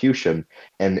execution,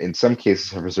 and in some cases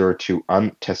have resorted to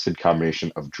untested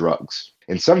combination of drugs.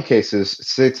 In some cases,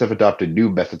 states have adopted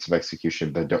new methods of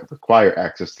execution that don't require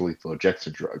access to lethal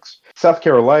injection drugs. South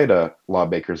Carolina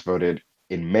lawmakers voted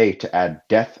in May to add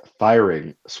death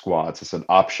firing squads as an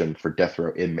option for death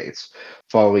row inmates,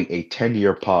 following a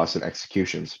 10-year pause in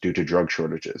executions due to drug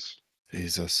shortages.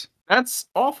 Jesus. That's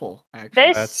awful,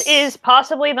 actually. This is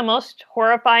possibly the most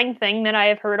horrifying thing that I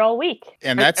have heard all week.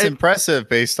 And that's impressive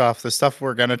based off the stuff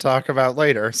we're going to talk about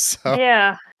later. So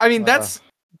Yeah. I mean,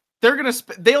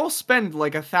 they'll spend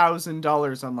like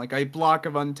 $1,000 on like a block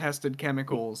of untested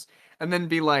chemicals and then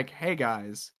be like, hey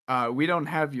guys, we don't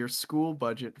have your school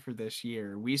budget for this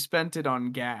year. We spent it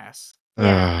on gas.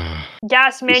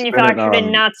 Gas manufactured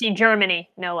in Nazi Germany,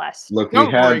 no less. Look,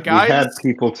 Don't worry, we had guys.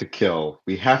 people to kill.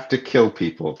 We have to kill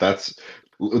people.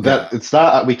 It's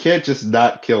not, we can't just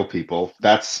not kill people.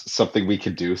 That's something we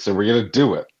can do, so we're gonna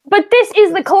do it. But this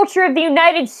is the culture of the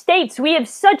United States. We have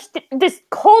such this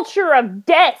culture of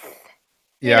death,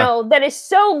 you know, that is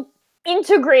so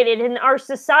integrated in our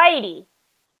society.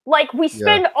 Like, we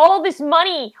spend all this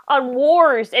money on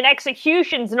wars and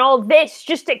executions and all this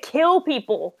just to kill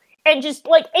people and just,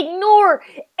 like, ignore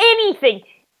anything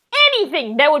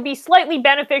that would be slightly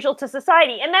beneficial to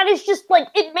society. And that is just, like,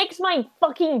 it makes my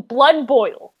fucking blood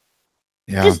boil.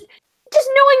 Yeah. Just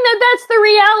knowing that that's the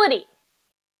reality.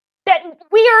 That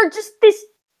we are just this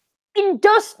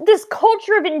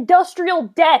culture of industrial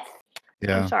death.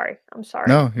 Yeah. I'm sorry.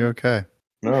 No, you're okay.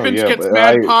 No, Finch Gets but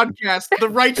Mad podcast, the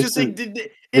righteous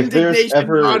indignation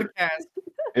podcast.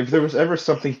 If there was ever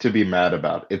something to be mad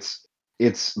about, it's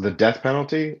the death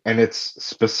penalty, and it's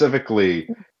specifically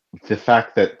the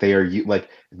fact that they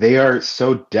are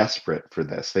so desperate for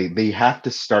this. They have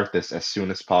to start this as soon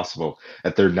as possible.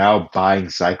 That they're now buying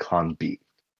Zyklon B.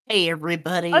 Hey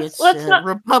everybody, Let's it's not-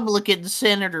 Republican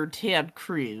Senator Ted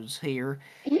Cruz here.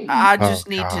 I just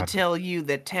need to tell you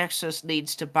that Texas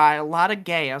needs to buy a lot of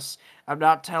gas. I'm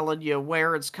not telling you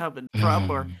where it's coming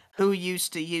from or who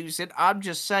used to use it. I'm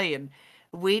just saying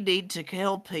we need to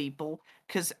kill people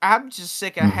because I'm just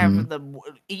sick of having them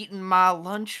eating my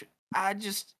lunch. I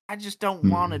just don't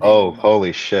want it. Oh, anymore.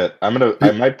 holy shit! I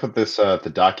might put this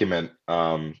the document.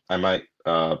 I might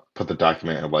put the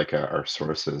document in like our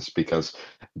sources, because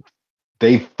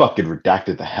they fucking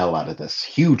redacted the hell out of this.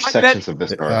 Huge sections of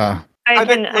this article. I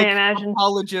bet, like, imagine.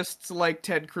 Apologists like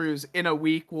Ted Cruz in a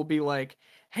week will be like,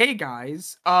 hey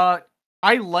guys,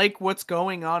 I like what's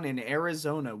going on in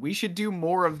Arizona. We should do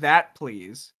more of that,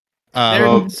 please. Um,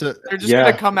 Well, so They're just yeah.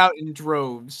 gonna come out in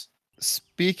droves.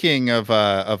 speaking of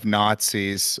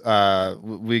Nazis,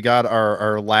 we got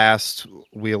our last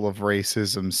wheel of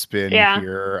racism spin Yeah.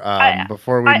 here. I-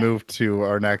 Before we I- move to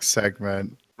our next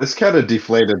segment. This kind of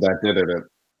deflated that, didn't it?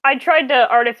 I tried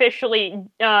to artificially,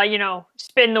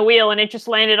 spin the wheel, and it just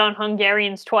landed on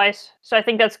Hungarians twice. So I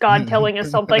think that's God telling us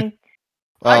something.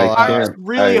 Well, I I'm just can't-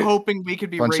 really I- hoping we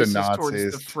could be bunch of racist towards the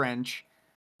Nazis. French.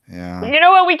 yeah. You know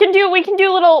what we can do? We can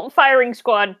do little firing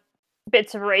squad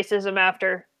bits of racism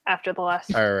after the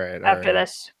last All right. after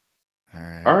this. All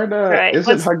right. Right,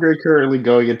 Isn't let's- Hungary currently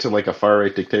going into like a far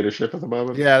right dictatorship at the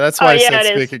moment? Yeah, that's Oh, why I yeah, said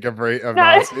it is. speaking of No.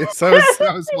 Nazis.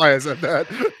 That was why I said that.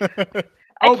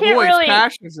 I Oh can't boy, really. it's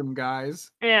fascism,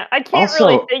 guys. Yeah, I can't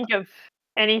really Also- think of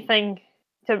anything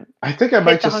to. I think I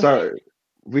might the just start.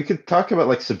 We could talk about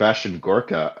like Sebastian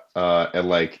Gorka, and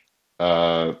like,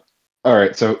 all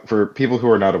right. So for people who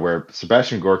are not aware,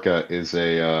 Sebastian Gorka is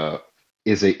a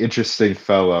interesting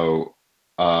fellow,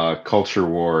 culture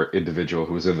war individual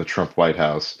who was in the Trump White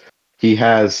House. He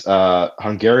has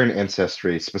Hungarian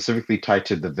ancestry, specifically tied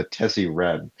to the Vitezi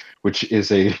Red,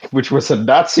 which was a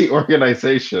Nazi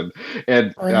organization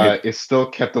and Right. is still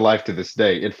kept alive to this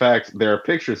day. In fact, there are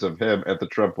pictures of him at the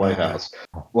Trump White House.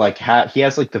 Like he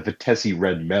has like the Vitezi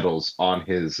Red medals on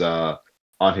his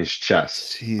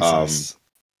chest. Jesus.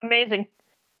 Amazing.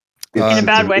 It's, In a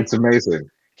bad way. It's amazing.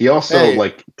 He also Hey.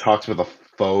 like talks with a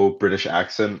faux British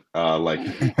accent, like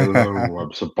 "Hello,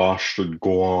 I'm Sebastian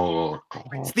Gorka."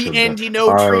 It's the and, Andy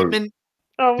No treatment.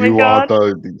 Oh my You god.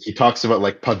 are the. He talks about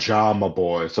like pajama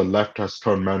boys. The left has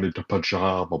turned men into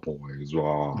pajama boys.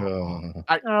 Wow.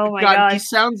 Oh my God, god. he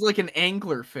sounds like an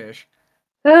anglerfish.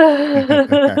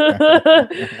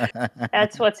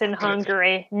 That's what's in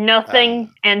Hungary.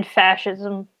 Nothing and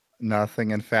fascism. Nothing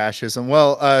in fascism.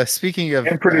 Well, speaking of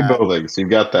And pretty buildings. You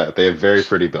got that. They have very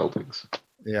pretty buildings.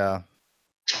 yeah.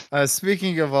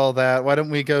 Speaking of all that, why don't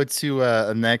we go to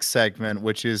a next segment,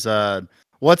 which is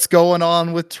what's going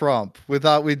on with Trump? We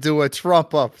thought we'd do a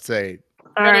Trump update.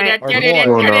 All right. Or Get it more. in,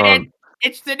 Going get it in. on.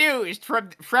 It's the news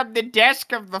from the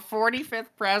desk of the 45th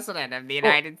president of the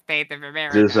United States of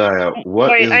America. Josiah,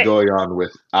 what is Wait, going on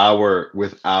with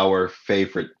our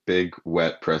favorite big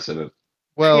wet president?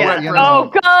 Well, Yeah. you Oh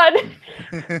know,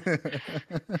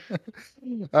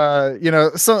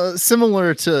 god. so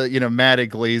similar to Matt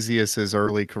Iglesias's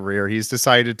early career, he's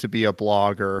decided to be a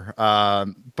blogger,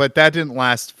 but that didn't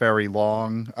last very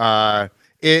long.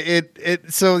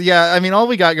 So yeah, I mean, all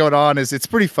we got going on is it's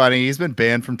pretty funny. He's been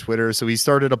banned from Twitter, so he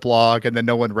started a blog, and then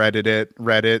no one read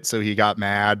it, so he got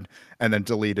mad and then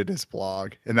deleted his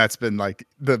blog, and that's been like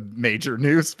the major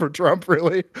news for Trump,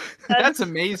 really. That's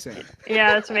amazing.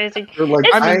 Yeah, that's amazing. Or, like,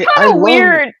 It's I kind love- of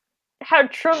weird how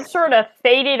Trump sort of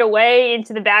faded away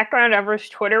into the background ever his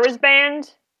Twitter was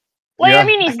banned. Like, Yeah, I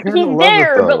mean, I he's kinda love it,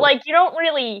 there, but though. like, you don't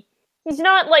really. He's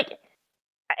not like.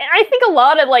 I think a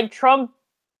lot of like Trump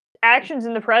actions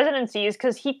in the presidency is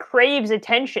because he craves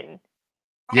attention.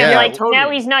 Yeah, And like totally. now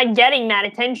he's not getting that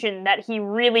attention that he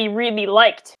really, really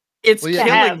liked. It's Well,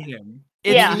 yeah. killing him.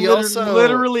 It's Yeah. He also-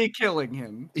 literally killing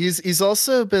him. He's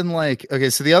also been like,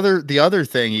 okay, so the other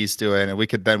thing he's doing, and we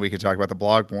could talk about the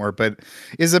blog more, but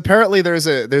is apparently there's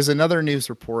another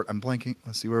news report. I'm blanking.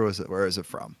 Let's see, where is it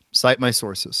from? Cite my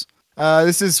sources.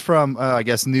 This is from I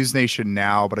guess News Nation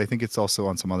Now, but I think it's also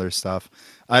on some other stuff.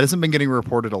 It hasn't been getting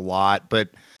reported a lot, but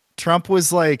Trump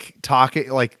was like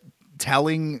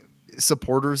telling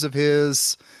supporters of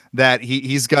his that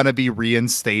he's gonna be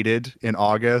reinstated in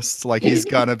August, like he's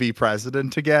gonna be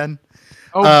president again.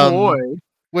 Oh boy.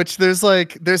 Which there's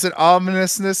an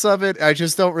ominousness of it. I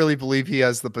just don't really believe he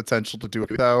has the potential to do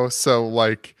it though. So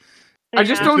like, I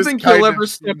just Yeah. don't just think kind he'll of ever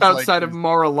step seems like outside of he's-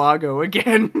 Mar-a-Lago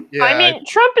again. yeah, I mean,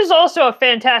 Trump is also a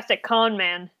fantastic con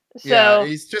man. So yeah,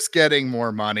 he's just getting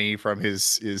more money from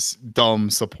his dumb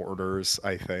supporters,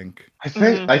 I think.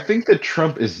 I think that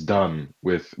Trump is done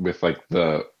with like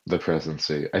the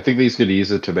presidency. I think that he's going to use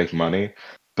it to make money,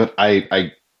 but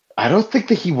I don't think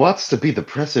that he wants to be the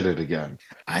president again.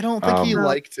 I don't think he No.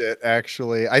 liked it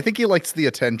actually. I think he likes the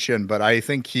attention, but I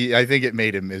think it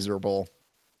made him miserable.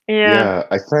 yeah.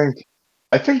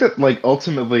 I think that like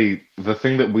ultimately the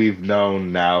thing that we've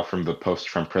known now from the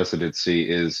post-Trump presidency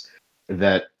is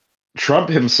that Trump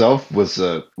himself was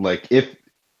if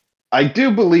I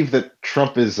do believe that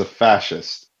Trump is a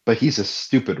fascist, but he's a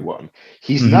stupid one.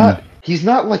 He's Mhm. he's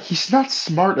not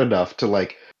smart enough to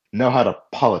like know how to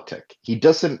politic. He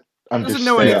doesn't understand. Doesn't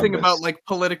know anything this. about like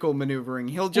political maneuvering.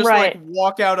 He'll just Right. like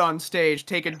walk out on stage,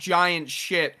 take a giant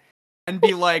shit, and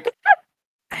be like,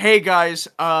 hey guys,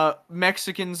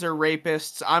 Mexicans are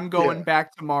rapists. I'm going Yeah.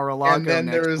 back to Mar-a-Lago And then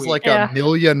next there's week. like Yeah. a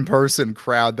 1,000,000-person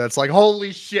crowd that's like,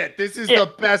 holy shit, this is Yeah. the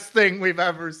best thing we've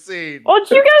ever seen. Well,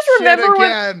 do you guys remember when?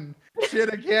 again?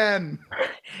 Shit again.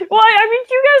 Well, I mean,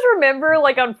 do you guys remember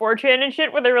like on 4chan and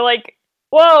shit where they were like,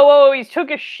 "Whoa, he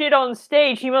took a shit on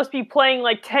stage. He must be playing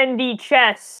like 10D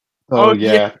chess." Oh Oh,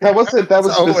 yeah, that was It's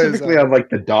always specifically on like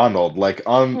the Donald, like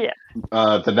on Yeah.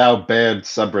 the now banned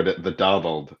subreddit the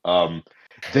Donald.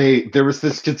 There was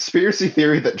this conspiracy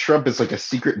theory that Trump is like a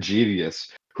secret genius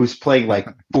who's playing like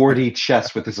 4D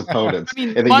chess with his opponents, I mean,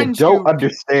 and that you mind don't you,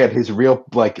 understand his real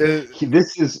like Uh,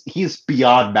 he's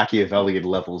beyond Machiavellian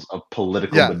levels of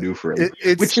political Yeah, maneuvering,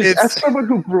 it's which is as someone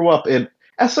who grew up in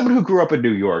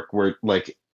New York, where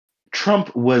like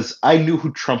I knew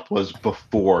who Trump was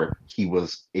before he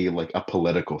was a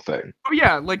political thing. oh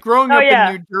yeah, like growing Oh, up in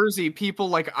yeah. New Jersey, people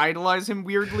like idolize him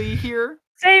weirdly here,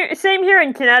 Same here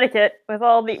in Connecticut with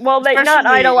all the they not especially in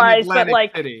idolized, but Atlantic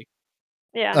like City.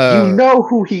 yeah. You know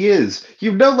who he is.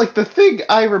 You know, like the thing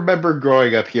I remember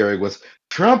growing up hearing was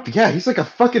Trump. Yeah, he's like a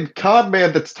fucking con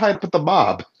man that's tied up with the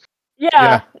mob.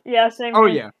 Yeah, same Oh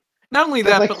here. yeah. Not only That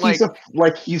that, like but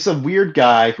like he's a weird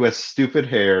guy who has stupid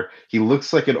hair. He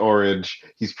looks like an orange.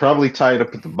 He's probably tied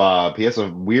up with the mob. He has a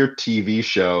weird TV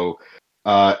show,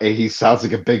 and he sounds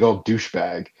like a big old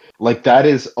douchebag. Like that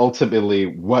is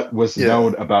ultimately what was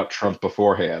known about Trump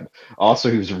beforehand.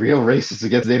 Also, he was real racist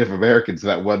against Native Americans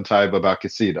that one time about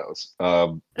casinos.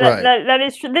 Right. That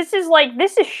is true. This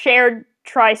is shared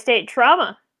tri-state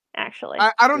trauma, actually.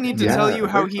 I don't need to tell Yeah, you I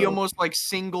how think he so. almost like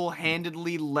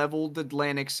single-handedly leveled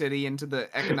Atlantic City into the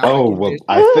economic Oh well, condition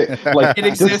I think like it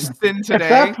just exists in at today.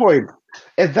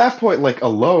 that point, like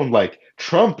alone, like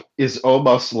Trump is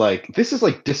almost like this is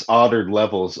like dishonored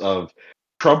levels of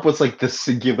Trump was like the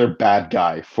singular bad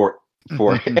guy for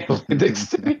Atlantic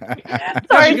City.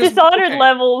 Sorry, because- Dishonored okay.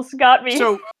 levels got me.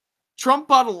 So Trump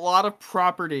bought a lot of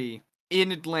property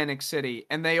in Atlantic City,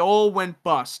 and they all went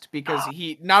bust because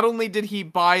he not only did he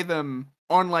buy them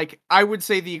on like I would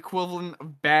say the equivalent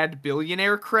of bad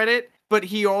billionaire credit, but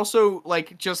he also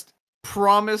like just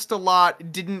promised a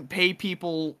lot, didn't pay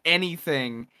people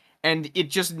anything, and it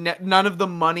just none of the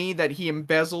money that he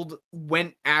embezzled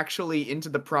went actually into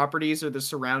the properties or the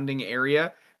surrounding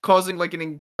area, causing like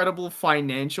an incredible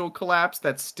financial collapse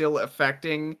that's still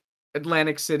affecting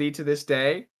Atlantic City to this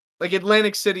day. Like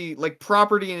Atlantic City, like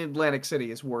property in Atlantic City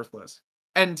is worthless.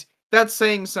 And that's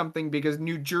saying something because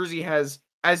New Jersey has,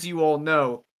 as you all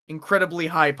know, incredibly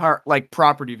high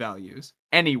property values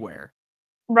anywhere.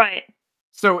 Right.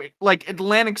 So like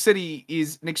Atlantic City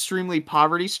is an extremely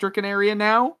poverty-stricken area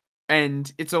now,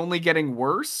 and it's only getting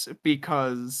worse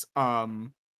because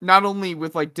not only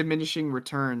with like diminishing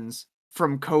returns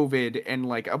from COVID and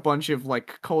like a bunch of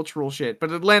like cultural shit,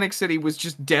 but Atlantic City was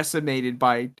just decimated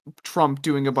by Trump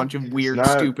doing a bunch of It is weird,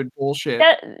 not- stupid bullshit.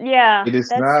 It is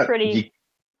that's not pretty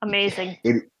amazing.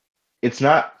 It's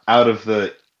not out of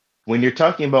the when you're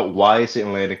talking about why is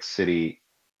Atlantic City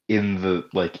in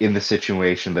the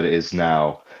situation that it is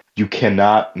now, you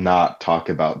cannot not talk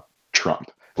about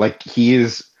Trump. Like he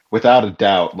is without a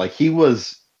doubt, like he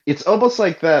was it's almost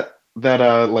like that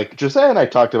like Josiah and I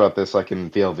talked about this like in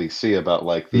VLVC about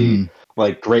like the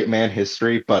like great man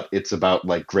history, but it's about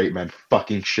like great men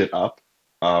fucking shit up.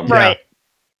 Right.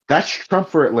 That's Trump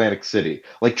for Atlantic City.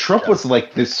 Like Trump was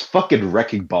like this fucking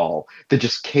wrecking ball that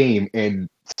just came and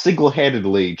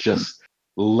single-handedly just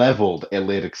leveled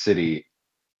Atlantic City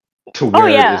to where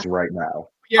it yeah. is right now.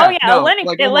 Yeah, Oh yeah, no, Atlantic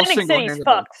like almost City's single-handedly.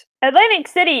 fucked. Atlantic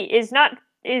City is not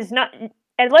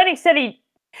Atlantic City.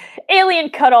 Alien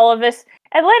cut all of this.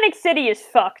 Atlantic City is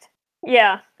fucked.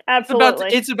 Yeah, absolutely.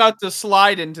 It's about to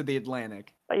slide into the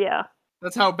Atlantic. But yeah.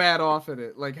 That's how bad off it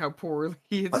is. Like how poorly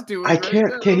it's doing. I right can't.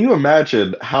 now. Can you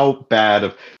imagine how bad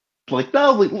of like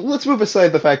now? Let's move aside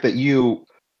the fact that you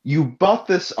bought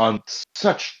this on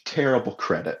such terrible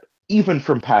credit. Even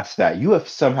from past that, you have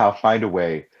somehow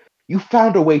you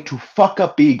found a way to fuck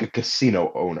up being a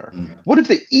casino owner. One of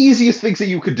the easiest things that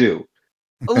you could do.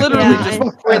 Literally Yeah, just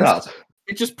Fuck that up.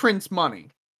 it just prints money.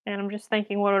 And I'm just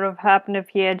thinking what would have happened if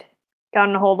he had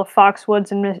gotten a hold of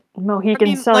Foxwoods and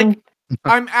Mohegan Sun. Like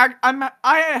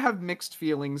I have mixed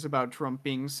feelings about Trump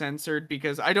being censored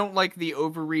because I don't like the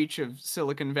overreach of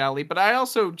Silicon Valley, but I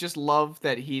also just love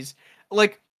that he's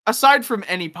like aside from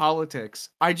any politics,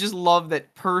 I just love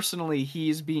that personally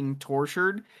he's being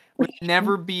tortured with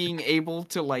never being able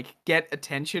to like get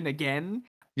attention again.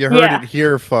 You heard Yeah. it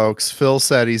here, folks. Phil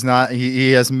said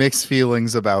he has mixed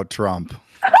feelings about Trump.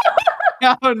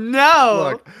 Oh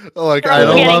no! Look, You're I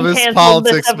don't getting love his canceled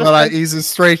this politics, but episode. he's a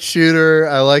straight shooter.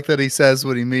 I like that he says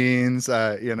what he means.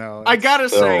 You know, I gotta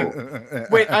say, So,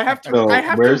 wait, I have to. Phil, I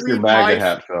have to where's your read MAGA my.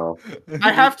 hat, Phil?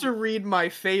 I have to read my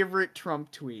favorite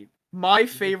Trump tweet. My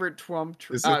favorite Trump.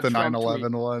 Is it the Trump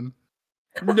 9/11 one?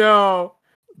 tweet. No.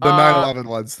 The 9/11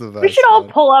 one's the best. We should all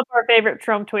one. pull up our favorite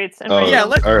Trump tweets and read Yeah, them.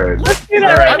 let's all right. let's do do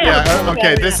that that right right now. now.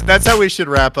 Okay, Yeah. that's how we should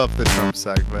wrap up the Trump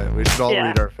segment. We should all Yeah.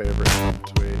 read our favorite Trump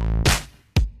tweet.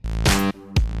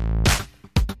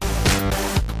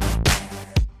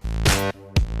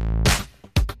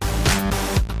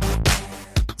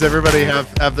 Does everybody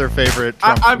have their favorite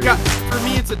Trump I've tweet? got. For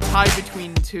me, it's a tie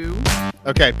between two.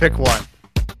 Okay, pick one.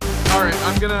 All right,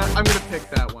 I'm gonna pick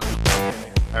that one.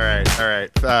 All right.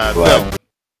 Well, Phil.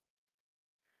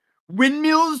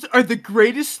 Windmills are the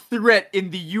greatest threat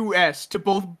in the U.S. to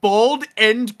both bald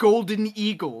and golden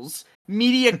eagles.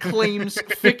 Media claims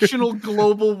fictional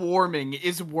global warming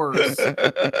is worse.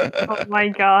 Oh my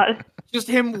god. Just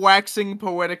him waxing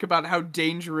poetic about how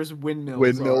dangerous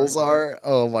Windmills are.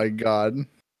 Oh my god.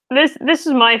 This is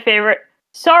my favorite.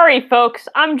 Sorry, folks.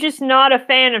 I'm just not a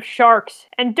fan of sharks.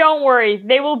 And don't worry,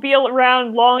 they will be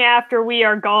around long after we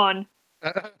are gone.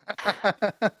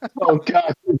 oh God,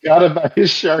 I forgot about his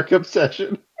shark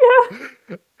obsession.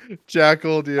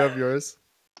 Jackal, do you have yours?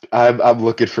 I'm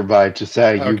looking for mine. Just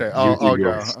say you. Okay, you I'll do go.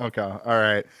 yours. Okay, all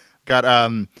right. Got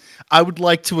I would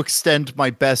like to extend my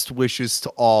best wishes to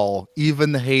all,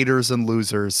 even the haters and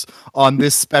losers, on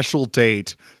this special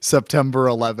date, September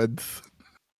 11th.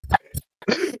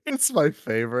 It's my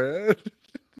favorite.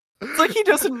 It's like he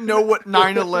doesn't know what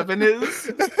 9/11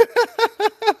 is.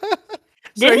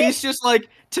 So Did he? he's just like,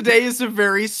 today is a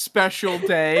very special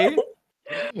day.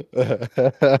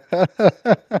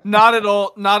 Not at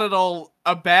all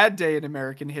a bad day in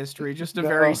American history, just a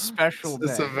very No, special day.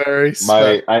 It's a very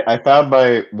special. I found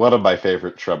one of my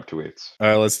favorite Trump tweets. All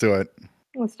right, let's do it.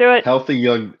 Let's do it. Healthy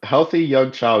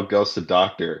young child goes to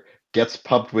doctor, gets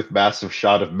pumped with massive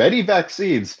shot of many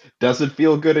vaccines, doesn't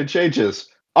feel good and changes.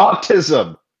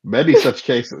 Autism. Many such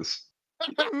cases.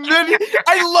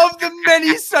 I love the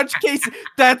many such cases.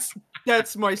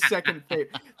 That's my second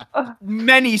favorite.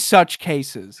 Many such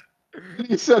cases.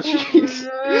 Many such cases.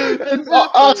 And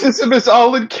autism is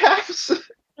all in caps.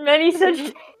 Many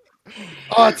such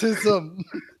Autism.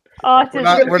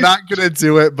 autism. We're not gonna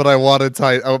do it, but I want to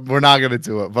title. We're not gonna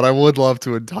do it, but I would love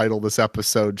to entitle this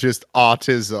episode just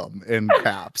 "Autism" in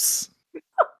caps.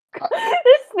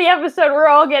 This is the episode we're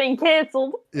all getting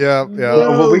canceled. Yeah.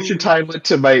 Well, we should title it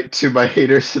to my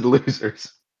haters and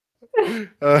losers.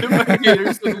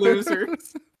 Haters and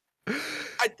losers.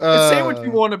 Say what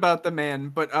you want about the man,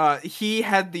 but he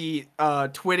had the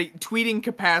tweeting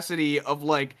capacity of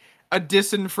like a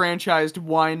disenfranchised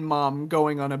wine mom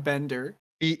going on a bender.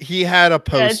 He had a it's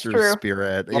poster true.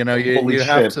 spirit. Holy You shit!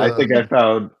 have to.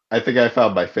 I think I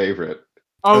found my favorite.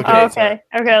 Okay, Oh, okay,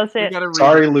 let's see we it. gotta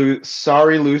read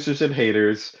Sorry, losers and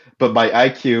haters, but my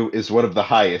IQ is one of the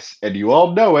highest, and you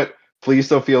all know it. Please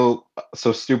don't feel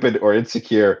so stupid or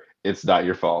insecure. It's not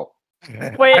your fault.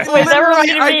 Wait, that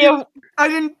Literally, reminded me of. I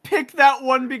didn't pick that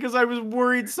one because I was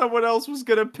worried someone else was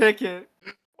gonna pick it.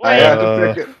 I had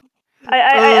to pick it.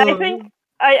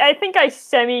 I think I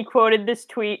semi-quoted this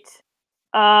tweet.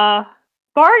 Barney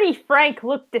Frank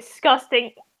looked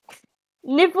disgusting.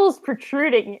 Nipples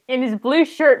protruding in his blue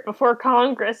shirt before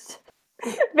Congress.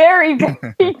 Very,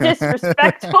 very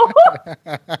disrespectful.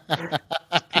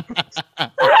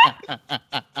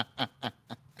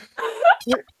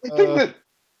 I think that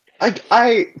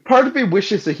I part of me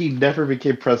wishes that he never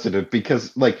became president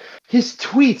because like his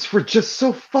tweets were just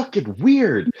so fucking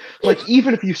weird. Like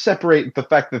even if you separate the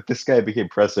fact that this guy became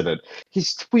president,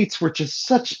 his tweets were just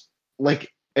such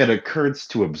like an occurrence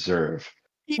to observe.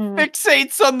 He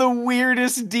fixates on the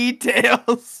weirdest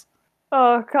details.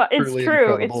 Oh god, it's Truly true.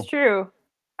 incredible. It's true.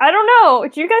 I don't know.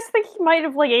 Do you guys think he might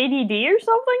have like ADD or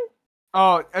something?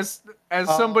 Oh, as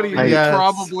somebody who yes.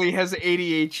 probably has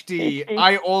ADHD,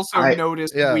 I also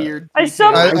noticed yeah. weird As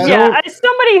details. as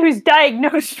somebody who's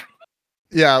diagnosed.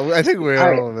 Yeah, I think we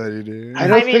all do. I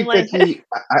don't I mean, think like- that he.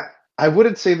 I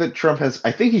wouldn't say that Trump has.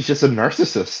 I think he's just a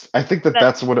narcissist. I think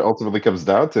that's what it ultimately comes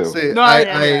down to. See, No,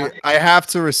 yeah. I have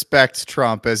to respect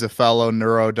Trump as a fellow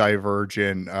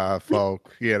neurodivergent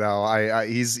folk. You know,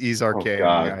 he's our king.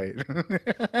 God. Right?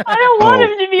 I don't want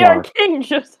him to be our God. king,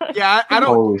 just Yeah, I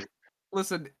don't Holy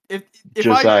listen. If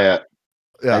Josiah,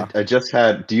 yeah. I just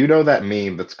had. Do you know that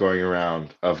meme that's going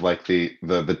around of like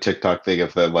the TikTok thing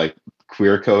of the like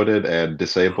queer coded and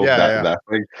disabled that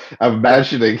thing? I'm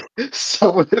imagining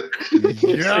someone.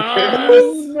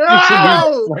 Yes!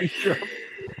 No!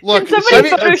 Look, Can somebody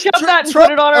Photoshop that and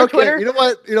put it on our okay, Twitter? You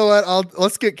know what?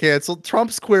 Let's get canceled.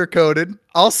 Trump's queer coded.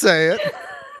 I'll say it.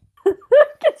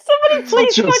 Can somebody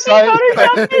please Josiah- fucking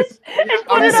Photoshop this and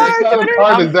put it on our Josiah Twitter?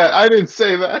 pardoned that. I didn't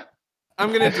say that.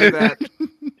 I'm gonna do that.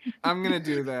 I'm gonna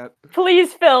do that.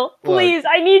 Please, Phil. Please,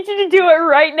 I need you to do it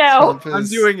right now. Trump I'm is-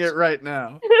 doing it right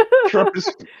now. Trump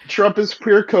is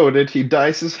queer coded. He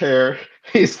dyes his hair.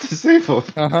 He's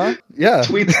disabled. Uh-huh. Yeah.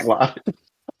 Tweets a lot.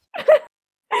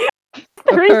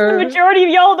 The reason the majority of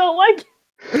y'all don't like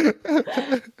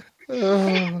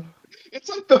It's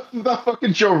like the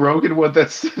fucking Joe Rogan one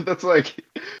that's like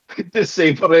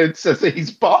disabled and it says that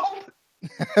he's bald.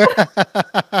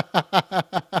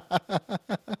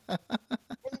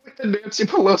 The Nancy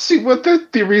Pelosi one,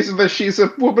 the reason that she's a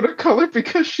woman of color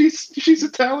because she's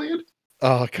Italian.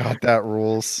 Oh god, that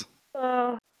rules.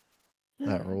 Uh,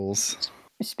 That rules.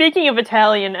 Speaking of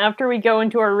Italian, after we go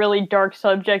into our really dark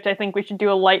subject, I think we should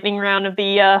do a lightning round of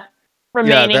the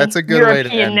remaining that's a good European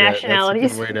way to end nationalities. it.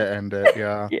 That's a good way to end it.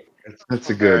 Yeah. That's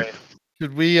a good.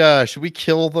 Should we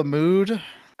kill the mood?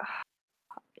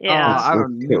 Yeah. I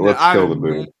don't know. Let's I kill the don't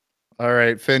mood. All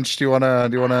right, Finch, do you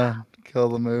wanna kill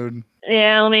the mood?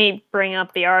 Yeah, let me bring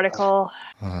up the article.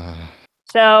 Uh,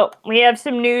 So, we have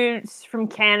some news from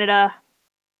Canada.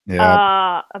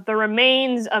 yeah. The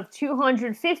remains of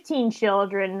 215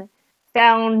 children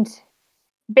found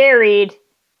buried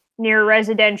near a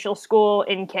residential school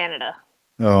in Canada.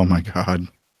 Oh my god.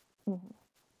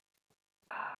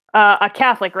 A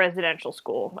Catholic residential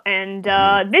school. And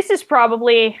this is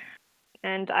probably,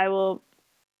 and I will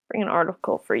bring an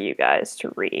article for you guys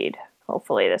to read.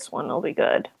 Hopefully this one will be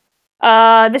good.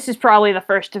 This is probably the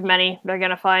first of many they're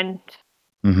going to find.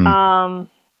 Mhm.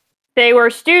 They were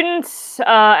students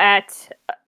at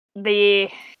the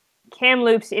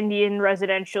Kamloops Indian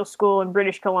Residential School in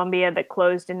British Columbia that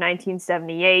closed in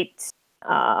 1978.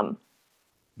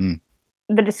 The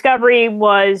discovery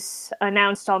was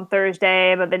announced on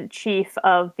Thursday by the chief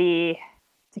of the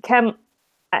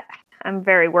I'm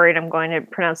very worried I'm going to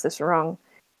pronounce this wrong.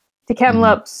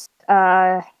 Kamloops.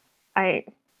 I'm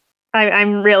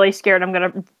really scared I'm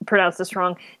going to pronounce this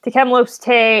wrong. Kamloops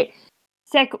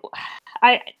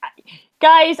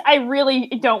Guys, I really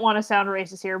don't want to sound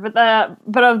racist here, but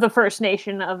of the First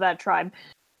Nation of that tribe.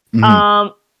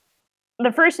 Mhm.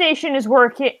 The First Nation is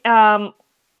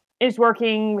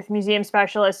working with museum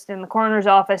specialists in the coroner's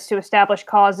office to establish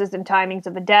causes and timings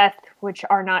of the death, which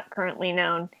are not currently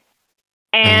known.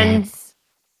 And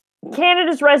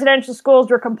Canada's residential schools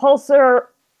were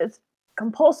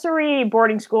compulsory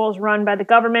boarding schools run by the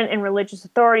government and religious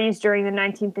authorities during the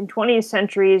 19th and 20th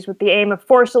centuries with the aim of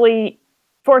forcibly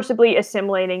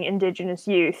assimilating Indigenous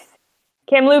youth.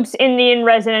 Kamloops Indian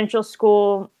Residential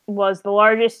School was the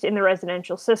largest in the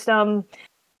residential system.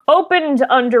 Opened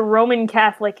under Roman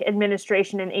Catholic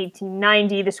administration in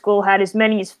 1890, the school had as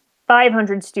many as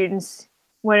 500 students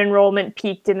when enrollment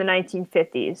peaked in the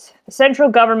 1950s. The central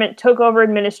government took over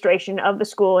administration of the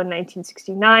school in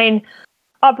 1969,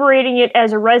 operating it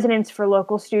as a residence for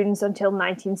local students until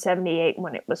 1978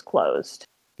 when it was closed.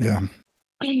 Yeah.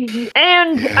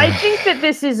 And I think that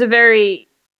this is a very,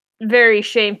 very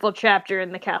shameful chapter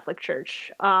in the Catholic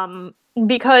Church,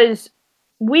 because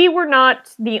we were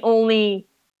not the only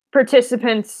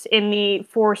participants in the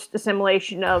forced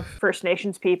assimilation of First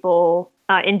Nations people,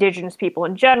 Indigenous people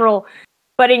in general.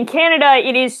 But in Canada,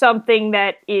 it is something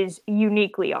that is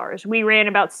uniquely ours. We ran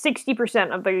about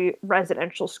 60% of the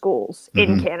residential schools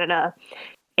in Canada.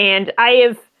 And I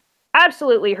have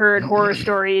absolutely heard horror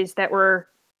stories that were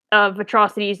of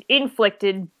atrocities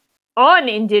inflicted on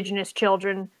Indigenous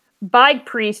children by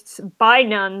priests, by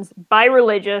nuns, by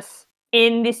religious,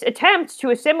 in this attempt to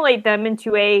assimilate them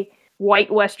into a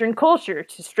white Western culture,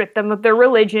 to strip them of their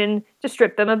religion, to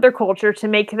strip them of their culture, to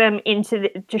make them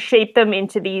to shape them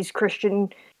into these Christian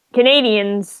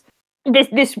Canadians,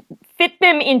 this fit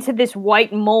them into this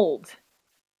white mold.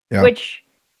 Yeah.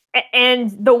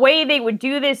 And the way they would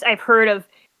do this, I've heard of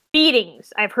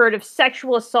beatings, I've heard of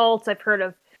sexual assaults, I've heard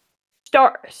of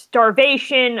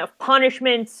starvation, of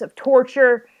punishments, of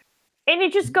torture, and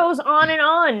it just goes on.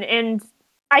 And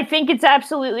I think it's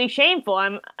absolutely shameful.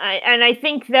 And I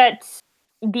think that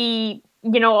the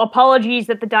apologies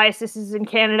that the dioceses in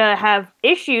Canada have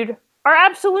issued are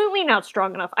absolutely not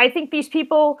strong enough. I think these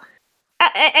people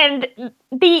and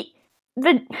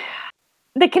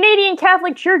the Canadian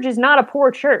Catholic Church is not a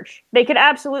poor church. They could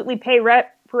absolutely pay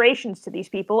reparations to these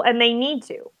people, and they need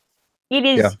to.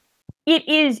 It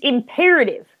is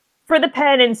imperative for the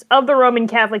penitents of the Roman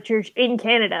Catholic Church in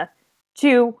Canada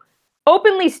to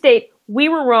openly state, we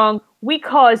were wrong, we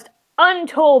caused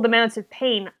untold amounts of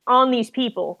pain on these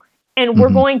people, and we're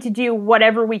Mhm. going to do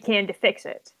whatever we can to fix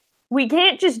it. We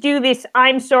can't just do this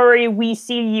 "I'm sorry, we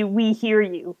see you, we hear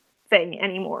you" thing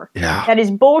anymore. Yeah. That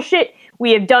is bullshit.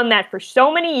 We have done that for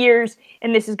so many years,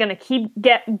 and this is going to keep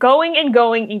going and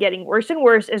going and getting worse and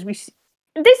worse as we see.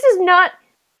 This is not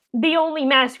the only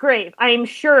mass grave. I am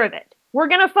sure of it. We're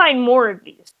going to find more of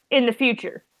these in the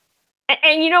future.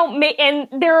 And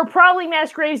and there are probably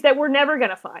mass graves that we're never going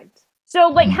to find. So,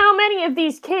 like, Mhm. how many of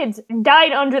these kids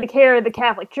died under the care of the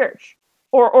Catholic Church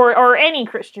or any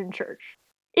Christian church?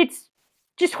 It's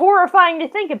just horrifying to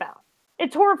think about.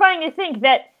 It's horrifying to think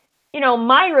that,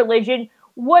 my religion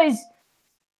was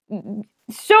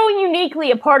so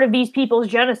uniquely a part of these people's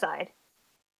genocide.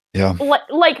 Yeah.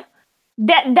 Like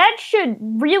that should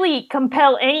really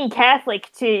compel any Catholic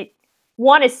to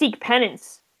want to seek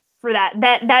penance for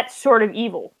that sort of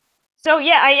evil. So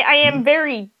yeah, I am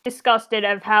very disgusted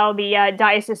of how the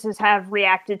dioceses have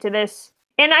reacted to this,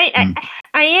 and I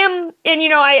am,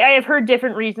 and I have heard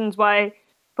different reasons why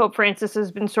Pope Francis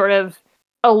has been sort of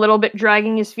a little bit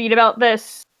dragging his feet about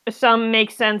this. Some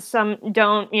make sense, some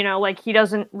don't. Like he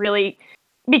doesn't really,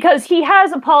 because he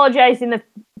has apologized in the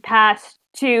past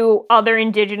to other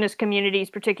indigenous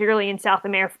communities, particularly in South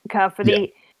America, for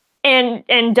the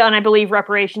and done, I believe,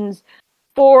 reparations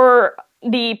for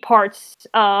the parts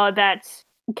that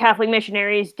Catholic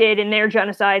missionaries did in their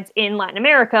genocides in Latin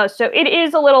America. So it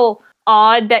is a little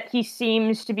odd that he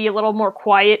seems to be a little more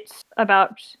quiet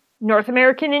about North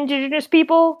American indigenous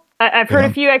people. I've heard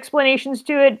a few explanations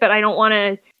to it, but I don't want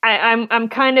to. I'm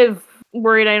kind of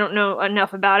worried I don't know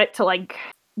enough about it to like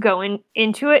go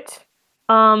into it.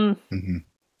 Mhm.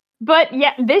 But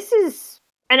yeah, this is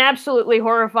an absolutely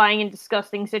horrifying and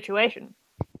disgusting situation.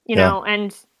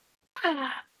 And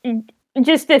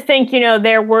just to think,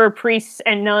 there were priests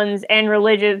and nuns and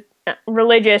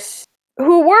religious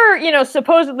who were,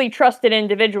 supposedly trusted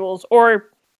individuals,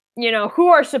 or, who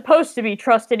are supposed to be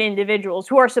trusted individuals,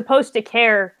 who are supposed to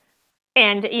care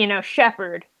and,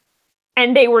 shepherd.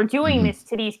 And they were doing this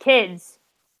to these kids.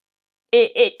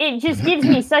 It just gives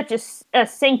me such a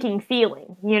sinking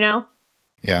feeling,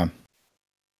 Yeah.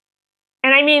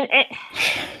 And I mean,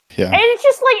 Yeah. and it's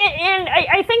just like, and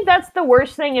I think that's the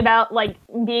worst thing about like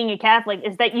being a Catholic,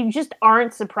 is that you just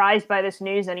aren't surprised by this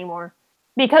news anymore,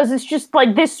 because it's just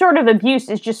like this sort of abuse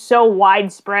is just so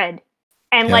widespread,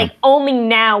 and Yeah. like only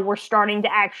now we're starting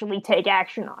to actually take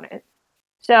action on it.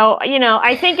 So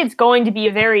I think it's going to be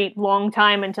a very long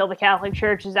time until the Catholic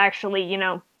Church is actually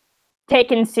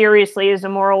taken seriously as a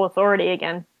moral authority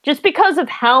again, just because of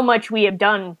how much we have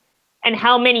done and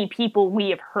how many people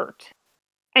we have hurt.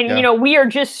 And Yeah. we are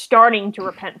just starting to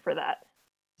repent for that.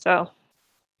 So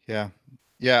Yeah.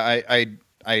 I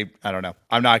don't know.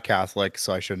 I'm not Catholic,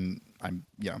 so I shouldn't.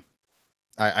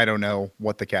 I don't know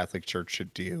what the Catholic Church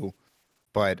should do,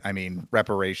 but I mean,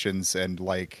 reparations and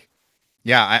like,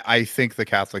 yeah, I think the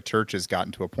Catholic Church has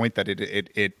gotten to a point that it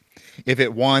if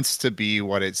it wants to be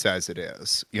what it says it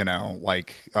is,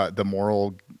 like the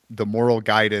moral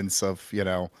guidance of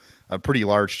a pretty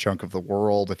large chunk of the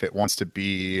world, if it wants to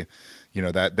be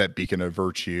that beacon of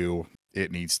virtue,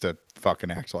 it needs to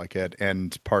fucking act like it.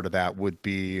 And part of that would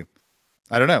be,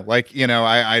 I don't know, like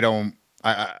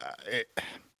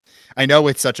I know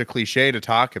it's such a cliche to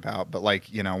talk about, but like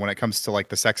when it comes to like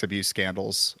the sex abuse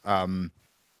scandals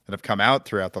that have come out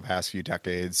throughout the past few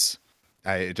decades,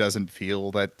 it doesn't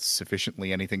feel that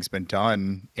sufficiently anything's been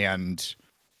done. And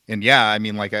yeah, I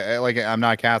mean, like I'm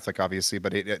not Catholic, obviously,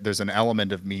 but there's an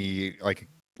element of me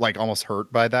like almost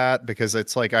hurt by that, because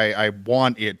it's like I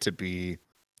want it to be,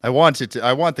 I want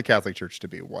the Catholic Church to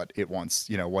be what it wants,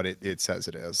 what it says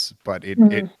it is, but it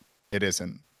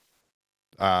isn't.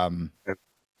 I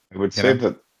would You say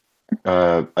know?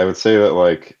 that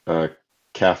like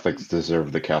Catholics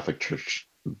deserve the Catholic Church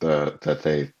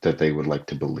that they would like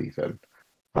to believe in.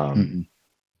 Mhm.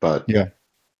 But Yeah.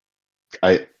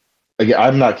 again,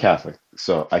 I'm not Catholic,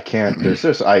 so I can't.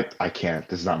 I can't.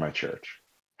 This is not my church.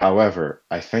 However,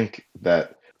 I think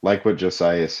that, like what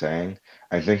Josiah is saying,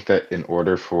 I think that in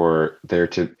order for there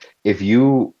to, if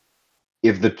the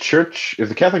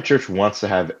Catholic Church wants to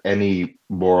have any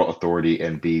moral authority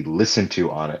and be listened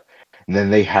to on it, then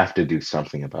they have to do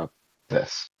something about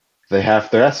this. There has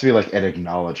to be like an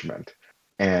acknowledgement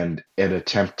and an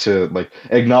attempt to like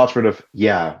acknowledgement of,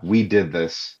 yeah, we did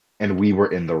this and we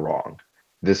were in the wrong.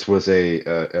 This was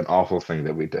an awful thing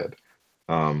that we did.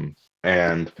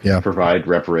 And Yeah. provide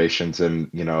reparations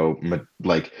and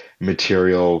like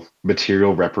material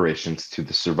reparations to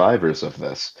the survivors of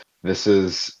this.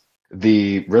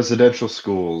 The residential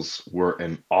schools were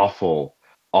an awful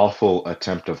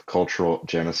attempt of cultural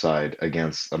genocide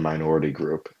against a minority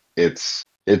group. It's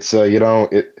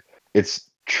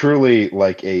truly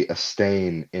like a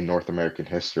stain in North American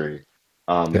history.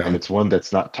 Yeah. And it's one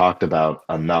that's not talked about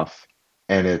enough.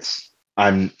 And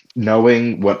I'm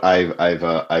knowing what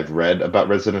I've read about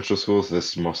residential schools.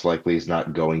 This most likely is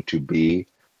not going to be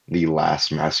the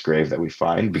last mass grave that we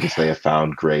find because they have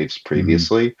found graves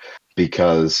previously.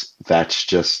 Because that's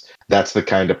the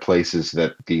kind of places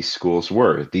that these schools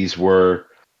were. These were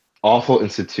awful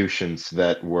institutions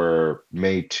that were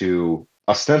made to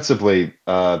ostensibly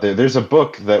there's a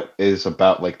book that is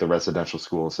about like the residential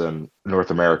schools in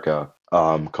North America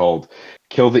called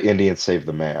Kill the Indian Save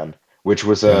the Man, which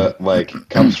was a like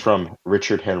comes from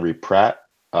Richard Henry Pratt,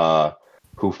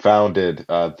 who founded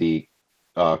the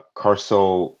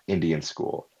Carcel Indian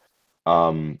School,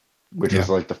 which Yeah. was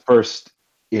like the first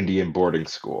Indian boarding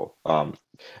school. I'm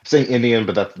saying Indian,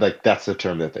 but that's the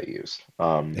term that they used.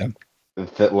 Yeah.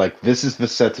 That like this is the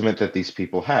sentiment that these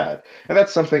people had, and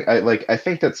that's something I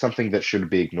think that's something that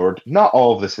shouldn't be ignored. Not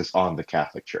all of this is on the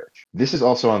Catholic Church. This is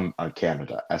also on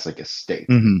Canada as like a state,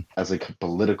 as like a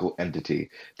political entity.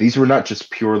 These were not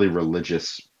just purely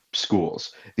religious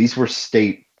schools. These were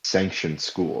state sanctioned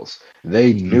schools.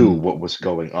 They knew what was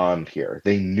going on here.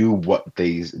 They knew what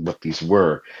these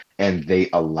were, and they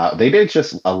didn't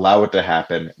just allow it to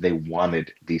happen. They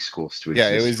wanted these schools to Yeah,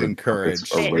 exist it was for the purpose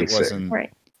encouraged. of It- It erasing. wasn't.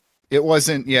 Right. It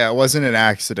wasn't. Yeah, it wasn't an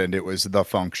accident. It was the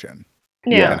function.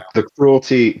 Yeah. The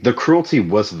cruelty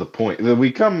was the point.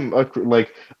 We come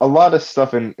like a lot of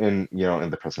stuff in in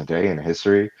the present day in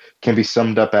history can be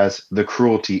summed up as the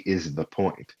cruelty is the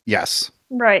point. Yes.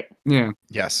 Right. Yeah.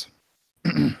 Yes.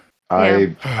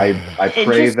 I It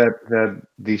pray just- that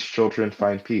these children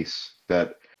find peace,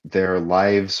 that their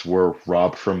lives were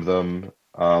robbed from them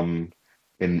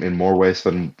in more ways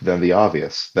than the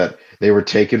obvious, that they were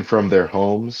taken from their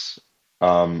homes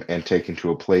and taken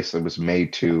to a place that was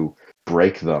made to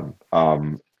break them.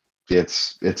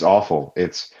 It's awful.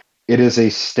 It is a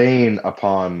stain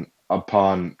upon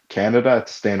Canada.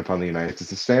 It's a stain upon the United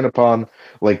States. It's a stain upon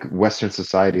like Western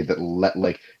society that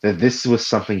that this was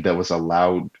something that was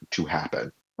allowed to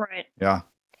happen. Right. Yeah.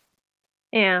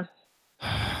 Yeah.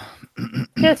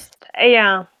 Just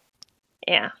yeah.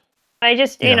 Yeah. I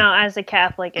just Yeah. as a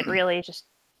Catholic, it really just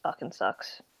fucking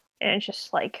sucks. And it's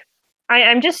just like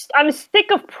I'm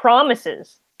sick of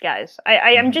promises, guys.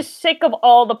 I'm just sick of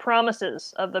all the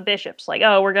promises of the bishops. Like,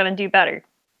 oh, we're gonna do better.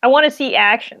 I want to see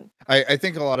action. I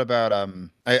think a lot about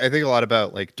I think a lot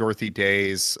about like Dorothy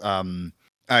Day's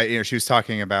she was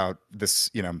talking about this,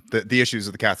 the issues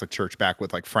of the Catholic Church back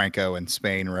with like Franco and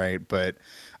Spain, right? But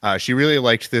she really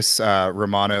liked this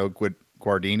Romano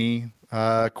Guardini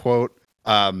quote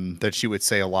that she would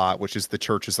say a lot, which is the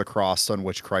church is the cross on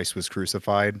which Christ was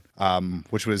crucified,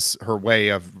 which was her way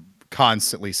of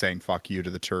constantly saying fuck you to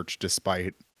the church,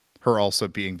 despite her also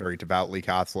being very devoutly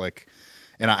Catholic.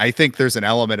 And I think there's an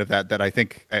element of that I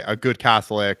think a good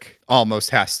Catholic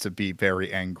almost has to be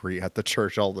very angry at the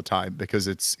church all the time because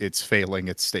it's failing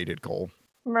its stated goal.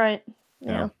 Right.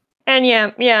 Yeah. And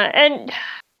and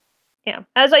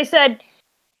as I said,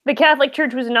 the Catholic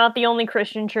Church was not the only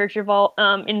Christian church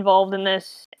involved in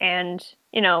this, and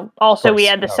also we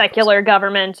had the secular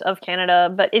government of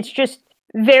Canada, but it's just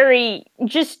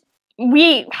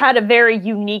we had a very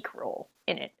unique role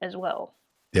in it as well.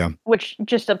 Yeah. Which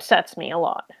just upsets me a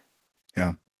lot.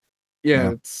 Yeah,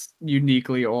 Yeah. it's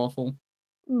uniquely awful.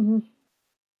 Mm-hmm.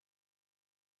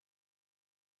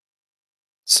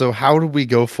 So how do we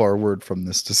go forward from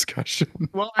this discussion?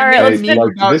 Well, All right, let's mean,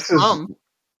 about this is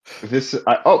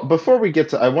Trump. before we get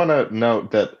to, I want to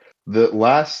note that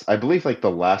I believe like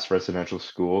the last residential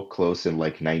school closed in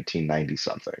like 1990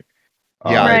 something.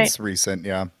 Yeah, Right. it's recent.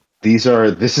 Yeah.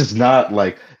 This is not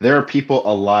like there are people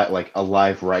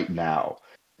alive right now,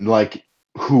 like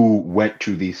who went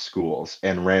to these schools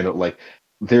and ran like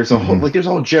there's a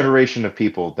whole generation of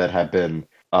people that have been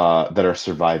that are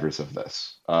survivors of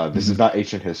this. This is not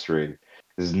ancient history.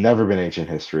 This has never been ancient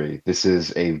history. This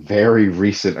is a very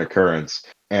recent occurrence,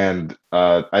 and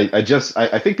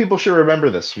I think people should remember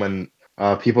this when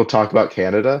people talk about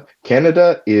Canada.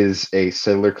 Canada is a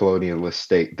settler colonialist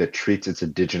state that treats its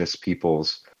indigenous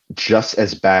peoples just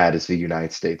as bad as the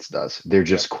United States does. They're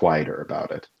just quieter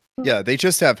about it. Yeah, they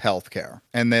just have healthcare,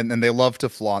 and they love to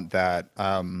flaunt that.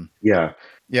 Yeah.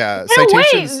 Yeah, In a way,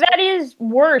 citations. that is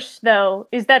worse, though,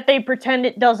 is that they pretend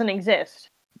it doesn't exist.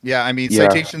 Yeah, I mean, Yeah.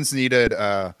 citations needed.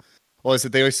 What is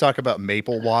it? They always talk about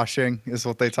maple washing, is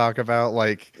what they talk about.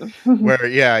 Like, where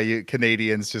you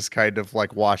Canadians just kind of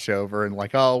like wash over and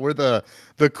like, oh, we're the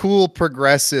cool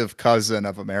progressive cousin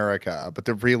of America, but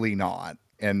they're really not.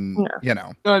 And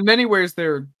In many ways,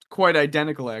 they're quite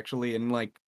identical, actually, in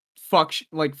like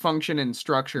function and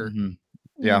structure.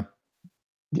 Yeah.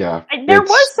 Yeah. There it's-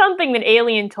 was something that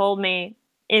Alien told me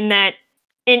in that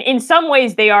in some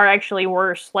ways they are actually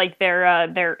worse. Like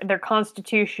their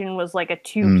constitution was like a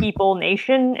two people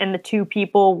nation, and the two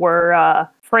people were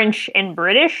French and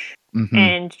British,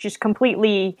 and just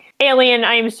completely Alien.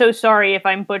 I am so sorry if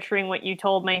I'm butchering what you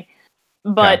told me,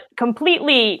 but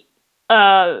completely,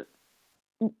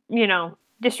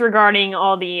 disregarding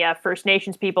all the First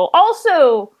Nations people.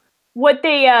 Also, what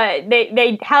they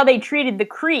how they treated the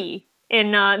Cree.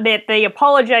 And that they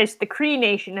apologized to the Cree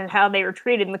Nation and how they were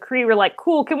treated. And the Cree were like,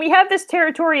 cool, can we have this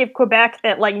territory of Quebec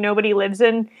that, like, nobody lives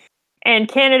in? And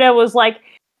Canada was like,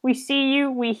 we see you,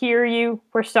 we hear you,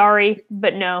 we're sorry,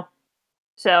 but no.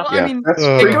 So, Well, I mean, that's it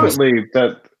goes. frequently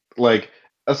that, like,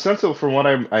 essential from what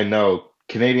I know,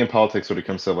 Canadian politics when it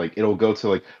comes to, like, it'll go to,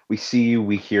 like, we see you,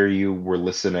 we hear you, we're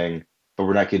listening, but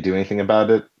we're not going to do anything about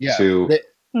it, Yeah, to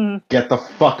get the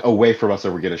fuck away from us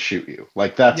or we're going to shoot you.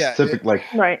 Like, that's typical, like,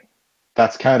 right.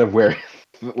 that's kind of where,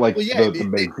 like, Well, yeah, the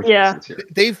main Yeah. difference is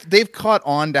here. they've caught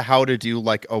on to how to do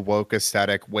like a woke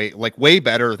aesthetic way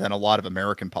better than a lot of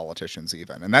American politicians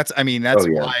even, and that's Oh,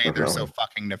 yeah, why they're so definitely.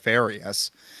 fucking nefarious.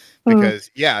 Because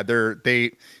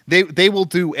they will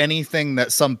do anything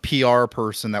that some PR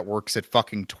person that works at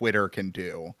fucking Twitter can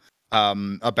do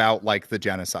about like the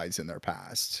genocides in their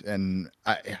past, and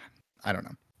I don't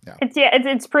know. Yeah,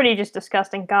 It's pretty just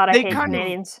disgusting. God, I They hate kind of-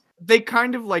 Canadians. They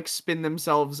kind of like spin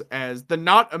themselves as the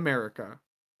not America.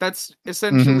 That's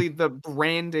essentially the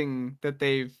branding that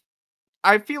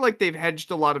I feel like they've hedged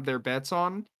a lot of their bets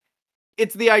on.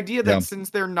 It's the idea that Yeah.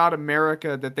 since they're not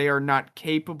America, that they are not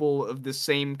capable of the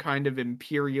same kind of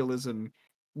imperialism,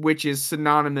 which is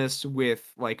synonymous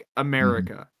with like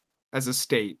America as a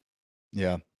state.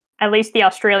 yeah. At least the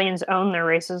Australians own their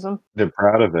racism. They're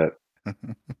proud of it.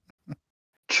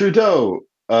 Trudeau,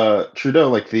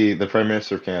 like the Prime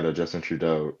Minister of Canada, Justin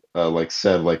Trudeau, like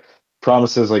said like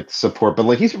promises like support, but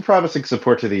like he's been promising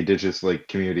support to the Indigenous like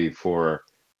community for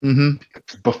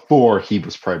before he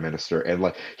was Prime Minister, and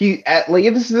like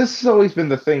this has always been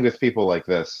the thing with people like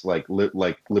this, like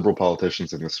liberal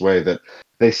politicians in this way that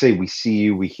they say we see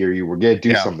you, we hear you, we're gonna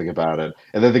do something about it,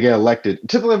 and then they get elected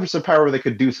to the levels of power where they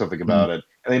could do something about it,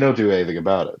 and they don't do anything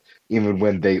about it, even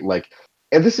when they like.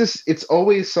 And it's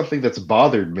always something that's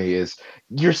bothered me is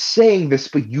you're saying this,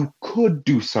 but you could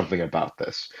do something about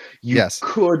this. You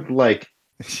could like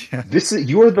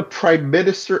you're the Prime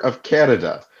Minister of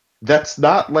Canada. That's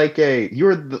not like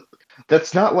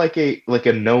that's not like a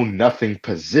know nothing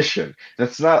position.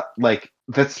 That's not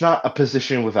a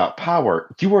position without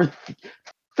power. You are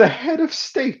the head of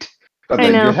state.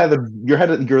 I know.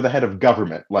 You're the head of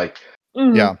government. Like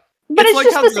Yeah. But it's like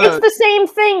just how it's the same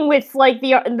thing with like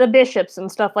the bishops and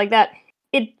stuff like that.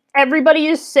 Everybody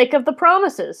is sick of the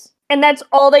promises, and that's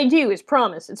all they do is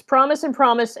promise. It's promise and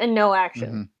promise and no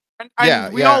action.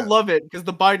 And we all love it because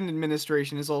the Biden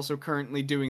administration is also currently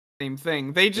doing the same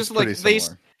thing. They just like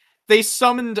they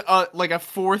summoned like a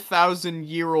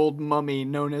 4,000-year-old mummy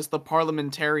known as the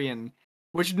Parliamentarian,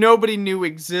 which nobody knew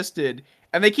existed,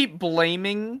 and they keep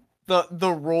blaming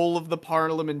the role of the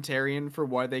Parliamentarian for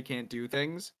why they can't do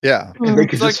things. Yeah. And they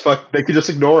could they could just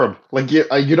ignore them. Like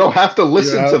you don't have to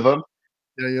listen to them.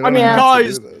 Yeah, I mean,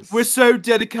 guys, we're so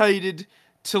dedicated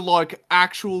to like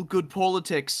actual good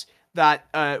politics that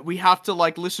we have to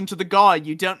like listen to the guy.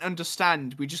 You don't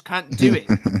understand. We just can't do it.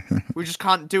 We just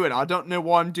can't do it. I don't know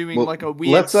why I'm doing like a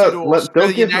weird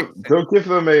don't give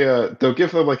them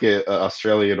like a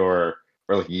Australian or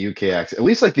like a UK accent. At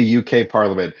least like the UK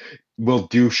Parliament will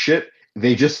do shit.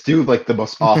 They just do like the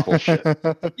most awful shit.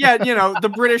 Yeah,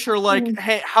 the British are like,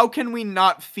 hey, how can we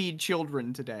not feed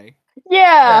children today?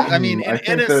 Yeah. I mean, I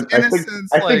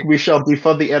think we shall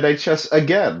defund the NHS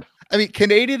again. I mean,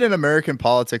 Canadian and American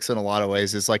politics in a lot of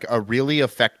ways is like a really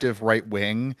effective right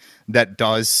wing that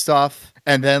does stuff.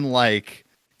 And then like,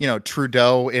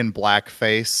 Trudeau in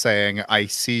blackface saying, I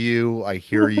see you, I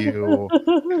hear you,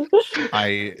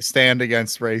 I stand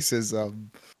against racism.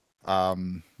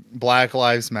 Black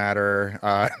Lives Matter.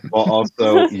 Well,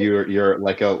 also you're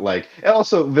and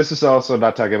also this is also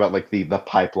not talking about like the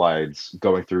pipelines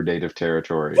going through native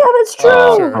territory. Yeah, that's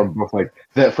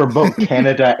true. From both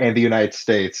Canada and the United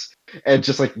States, and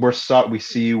just like we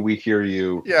see you, we hear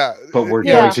you. Yeah, but we're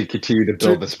going to continue to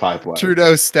build this pipeline.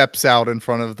 Trudeau steps out in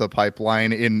front of the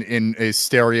pipeline in a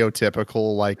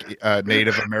stereotypical like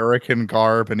Native American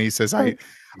garb, and he says,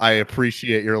 "I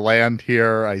appreciate your land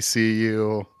here. I see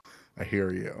you." I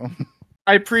hear you.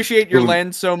 I appreciate your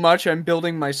land so much. I'm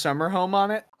building my summer home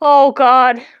on it. Oh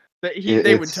God.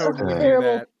 They would totally do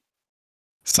that.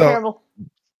 So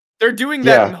they're doing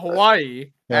that in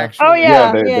Hawaii. Actually, Oh,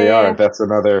 Yeah, yeah. they yeah. are.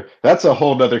 That's a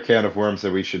whole other can of worms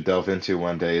that we should delve into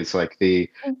one day. It's like Did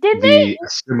the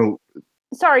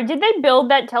did they build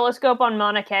that telescope on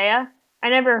Mauna Kea? I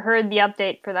never heard the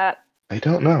update for that. I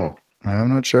don't know. I'm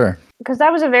not sure. Because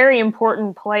that was a very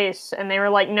important place, and they were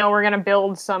like, no, we're gonna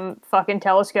build some fucking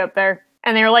telescope there.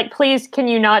 And they were like, please, can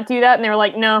you not do that? And they were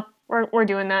like, no, we're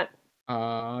doing that.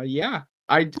 yeah.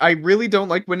 I really don't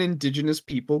like when indigenous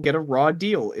people get a raw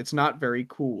deal. It's not very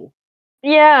cool.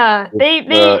 Yeah, they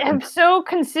Uh, have so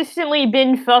consistently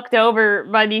been fucked over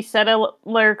by these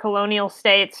settler colonial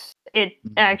states. It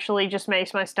actually just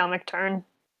makes my stomach turn.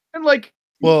 And like,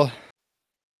 Well,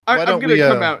 I'm why don't gonna we,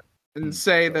 come out and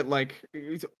say go that like,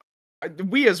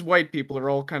 we as white people are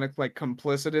all kind of like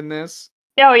complicit in this.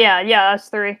 Oh yeah, us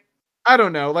three. I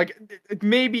don't know, like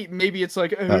maybe it's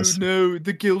like, oh Us. no,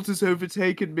 the guilt has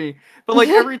overtaken me. But like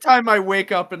every time I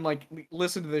wake up and like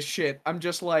listen to this shit, I'm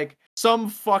just like, some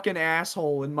fucking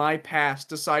asshole in my past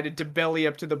decided to belly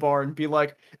up to the bar and be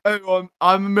like, oh,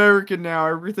 I'm American now,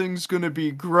 everything's gonna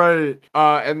be great,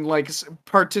 and like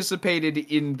participated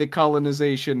in the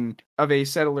colonization of a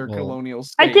settler Well, colonial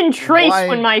I state. can trace Why-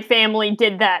 when my family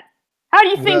did that. How do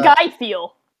you think The- I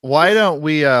feel? why don't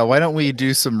we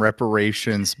do some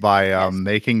reparations by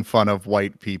making fun of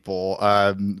white people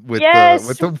with Yes.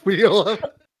 the wheel of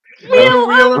Wheel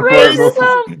Wheel of of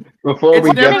racism! Before It's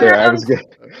we get never there, I around. was gonna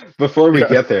before we Yeah.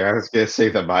 get there, I was gonna say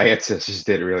that my ancestors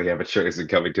didn't really have a choice in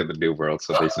coming to the New World,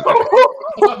 so there's a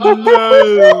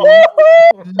No.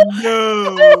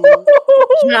 No.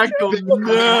 Jackal, You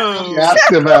no.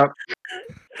 asked about.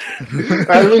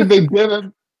 I mean, they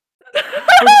didn't.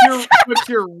 But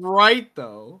you're right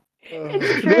though.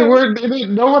 It's They true. weren't. They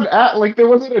didn't. No one like there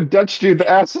wasn't a Dutch dude that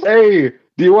asked, "Hey,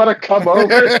 do you want to come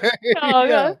over?" Oh,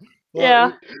 God.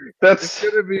 Yeah. That's It's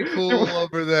gonna be cool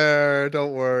over there.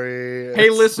 Don't worry. Hey,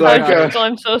 It's listen, like, guys.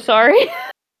 I'm so sorry.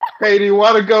 hey, do you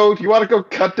want to go? Do you want to go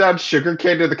cut down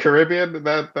sugarcane to the Caribbean?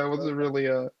 That wasn't really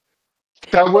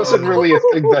that wasn't really a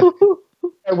thing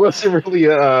that wasn't really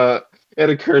an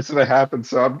occurrence that happened.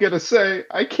 So I'm gonna say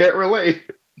I can't relate.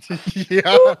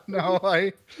 yeah. No,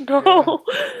 I. No.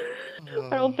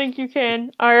 I don't think you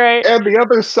can. All right. And the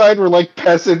other side were like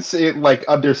peasants in like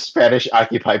under Spanish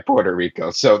occupied Puerto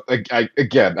Rico. So I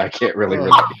can't really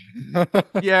relate.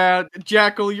 Yeah,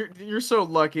 Jackal, you're so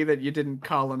lucky that you didn't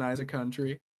colonize a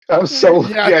country. I'm so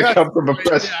lucky Yeah, I that's come from a right.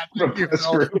 press, Yeah, from thank you, press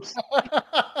Phil. groups.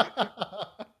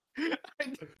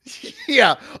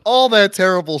 yeah, all that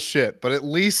terrible shit, but at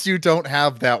least you don't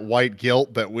have that white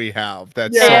guilt that we have.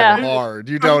 That's Yeah. so hard.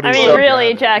 You don't. I mean, even really,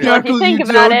 get it. Jack, Yeah. if you think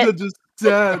about it, understand.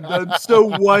 I'm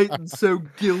so white and so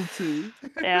guilty.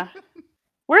 yeah,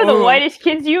 we're the Oh. whitest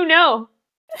kids you know.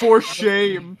 For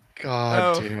shame.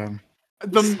 God Oh. damn.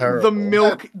 The Terrible.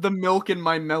 milk in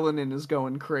my melanin is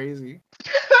going crazy.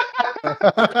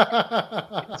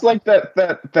 It's like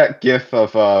that gif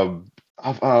of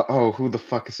oh, who the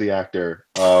fuck is the actor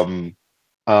from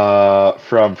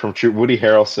True, Woody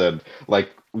Harrelson, like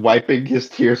wiping his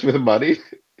tears with money.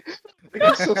 Like,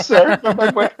 I'm so sorry for my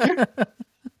wife.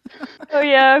 Oh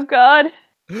yeah, God.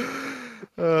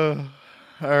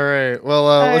 All right. Well,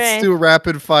 All let's right. do a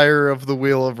rapid fire of the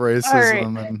wheel of right.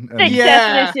 racism and Six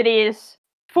Yeah. ethnicities,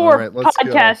 4 right, let's go.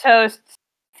 podcast hosts,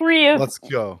 3 of let's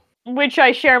go. which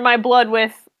I share my blood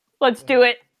with. Let's do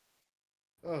it.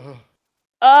 Uh,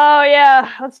 Oh yeah,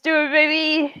 let's do it,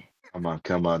 baby. Come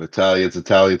on, Italians.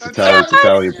 Yeah.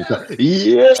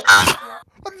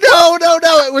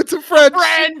 no, it went to French.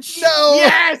 French. No.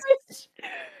 Yes.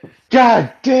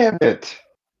 God damn it.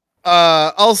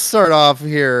 I'll start off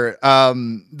here.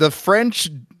 The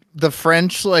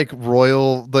French like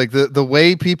royal, like the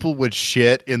way people would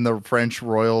shit in the French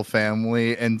royal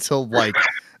family until like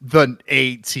the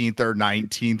 18th or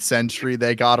 19th century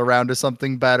they got around to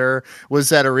something better was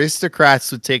that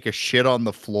aristocrats would take a shit on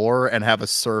the floor and have a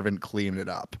servant clean it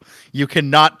up. You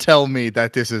cannot tell me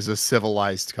that this is a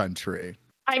civilized country.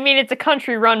 I mean, it's a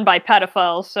country run by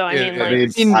pedophiles, so I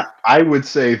mean, like, I would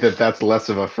say that that's less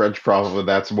of a French problem, and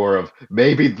that's more of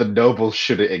maybe the nobles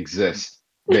shouldn't exist.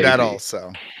 Maybe. That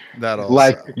also.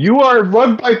 Like, you are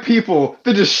run by people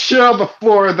that just shit on the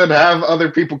floor and then have other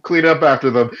people clean up after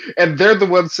them, and they're the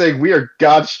ones saying we are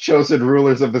God's chosen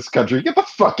rulers of this country. Get the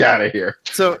fuck out of here.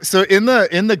 So in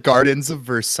the gardens of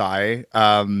Versailles,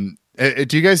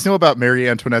 do you guys know about Marie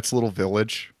Antoinette's little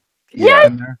village? Yes!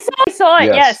 In there? I saw it.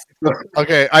 Yes.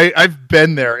 Okay, I've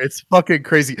been there. It's fucking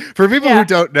crazy. For people Yeah. who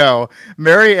don't know,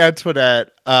 Marie Antoinette,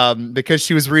 because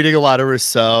she was reading a lot of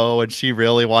Rousseau and she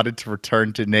really wanted to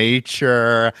return to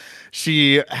nature,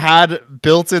 she had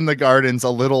built in the gardens a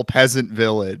little peasant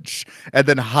village and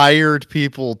then hired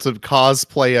people to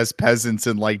cosplay as peasants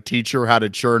and like teach her how to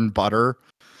churn butter.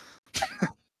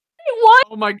 What?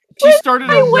 Oh my! She started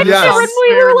a I went Yes. there and Renaissance we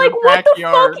fair were in like, her what the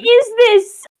backyard. fuck is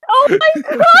this? Oh my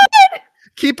god!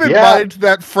 Keep in Yeah. mind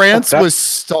that France That- was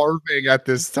starving at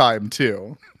this time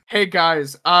too. Hey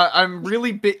guys, I'm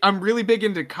really big. I'm really big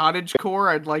into cottagecore.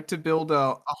 I'd like to build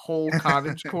a whole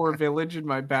cottagecore village in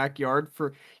my backyard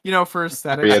for for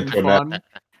aesthetics and Antoinette. fun,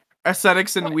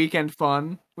 aesthetics and weekend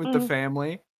fun with the Mhm.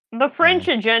 family. The French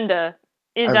agenda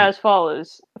is I- as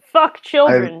follows: fuck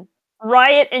children,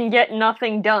 riot and get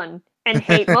nothing done, and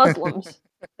hate Muslims.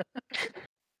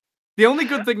 The only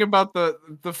good thing about the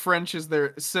French is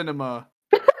their cinema,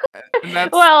 and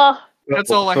that's Well,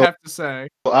 all I Phil, have to say.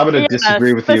 I'm gonna yes,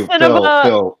 disagree with the you, cinema-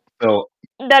 Phil,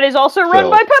 that is also run Phil.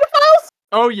 by pedophiles.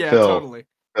 Oh yeah, Phil. totally.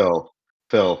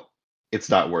 Phil. It's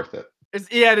not worth it.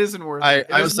 It isn't worth it. I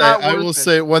It is not I worth will it.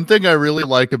 say one thing I really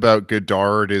like about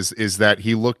Godard is that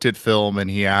he looked at film and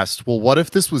he asked, well, what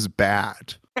if this was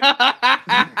bad?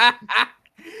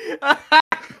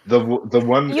 The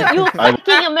one You I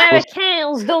fucking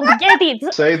Americans don't get it.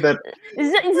 will say that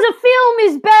The film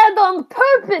is bad on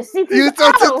purpose. It You is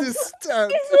don't out.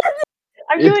 understand.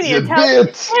 I'm doing the it's a Italian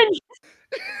bit. French.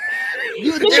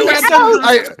 You It do is not out.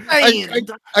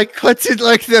 understand. I cut it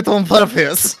like that on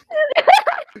purpose.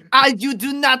 You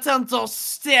do not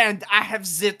understand. I have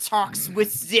the talks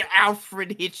with the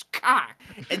Alfred Hitchcock,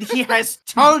 and he has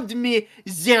told me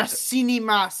their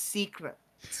cinema secret.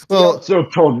 He Well, also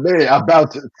told me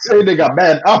about training a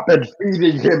man up and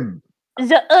feeding him.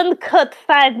 The uncut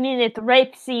 5-minute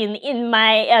rape scene in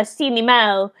my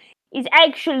cinema is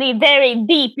actually very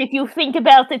deep if you think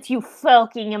about it, you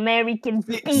fucking American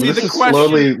See, beast. This the is question-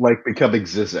 slowly like becoming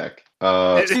Zizek.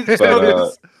 See, But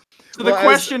So the Well, as-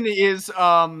 question is,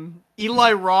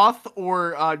 Eli Roth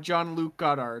or Jean-Luc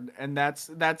Godard, and that's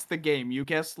the game. You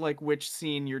guess like which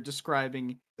scene you're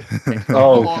describing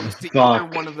oh belongs to either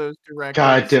fuck! one of those directors.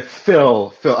 God,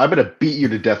 Phil, I'm gonna beat you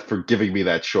to death for giving me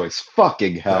that choice.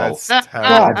 Fucking hell! that's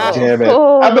God terrible. damn it!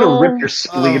 Oh, I'm gonna no. rip your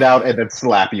spleen Oh. out and then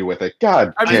slap you with it.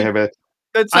 God I mean- damn it!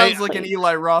 That I- sounds like an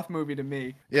Eli Roth movie to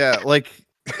me. Yeah, like.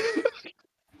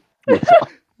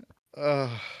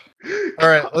 All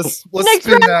right, let's Next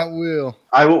spin that wheel.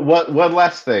 One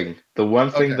last thing. The one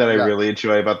thing Okay, that I yeah. really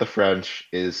enjoy about the French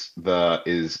is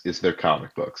their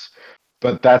comic books,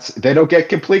 but they don't get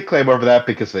complete claim over that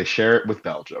because they share it with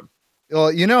Belgium.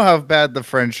 Well, you know how bad the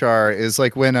French are is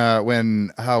like when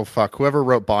whoever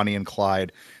wrote Bonnie and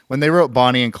Clyde, when they wrote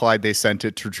Bonnie and Clyde, they sent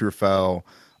it to Truffaut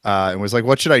and was like,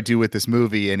 what should I do with this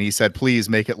movie? And he said, please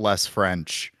make it less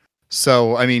French.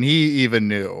 So, I mean, he even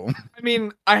knew. I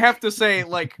mean, I have to say,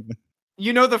 like,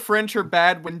 the French are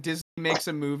bad when Disney makes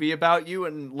a movie about you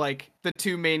and like the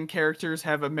two main characters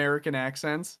have American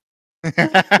accents.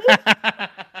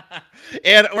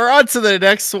 And we're on to the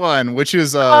next one, which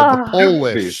is the Ah.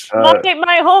 Polish.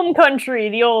 My home country,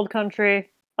 the old country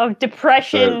of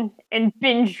depression and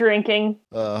binge drinking.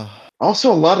 Also,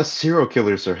 a lot of serial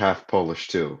killers are half Polish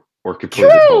too, or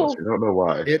completely True! Polish. I don't know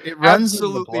why. It runs in the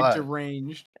Absolutely blood.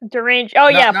 deranged. Deranged. Oh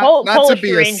yeah, not to Polish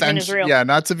be derangement is real. Yeah,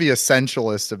 not to be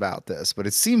essentialist about this, but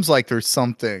it seems like there's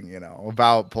something,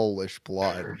 about Polish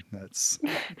blood. That's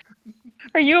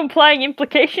Are you implying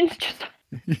implications?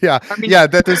 yeah, I mean- yeah.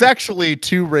 That there's actually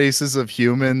two races of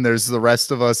human. There's the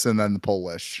rest of us, and then the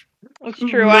Polish. It's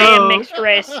true. I am No. mixed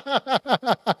race.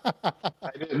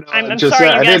 I didn't know, I'm Josiah, sorry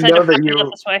you I guys didn't had to know that fuck it you, up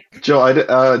this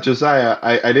way. Josiah.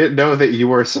 I didn't know that you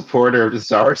were a supporter of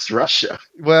Tsarist Russia.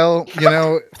 Well,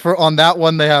 for on that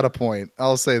one, they had a point.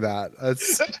 I'll say that.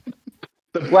 That's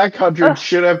The Black Hundred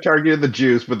should have targeted the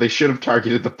Jews, but they should have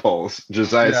targeted the Poles.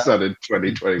 Josiah Yeah. said in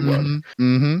 2021.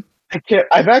 Mm-hmm.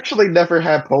 I've actually never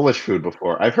had Polish food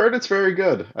before. I've heard it's very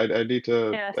good. I need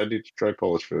to. Yes. I need to try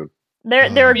Polish food. Their I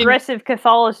mean- aggressive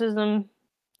Catholicism.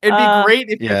 It'd be great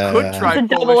if Yeah. you could try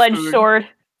It's a Polish double-edged food, sword.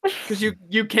 because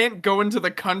you can't go into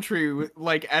the country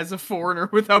like as a foreigner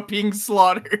without being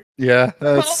slaughtered. Yeah,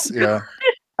 that's yeah.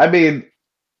 I mean,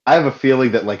 I have a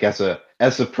feeling that, like, as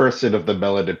a person of the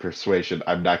melanin persuasion,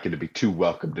 I'm not going to be too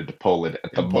welcomed into Poland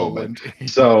at the In moment. Poland.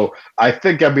 So I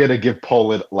think I'm going to give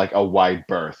Poland like a wide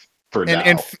berth for now.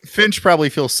 And Finch probably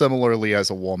feels similarly as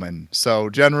a woman. So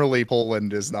generally,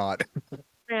 Poland is not.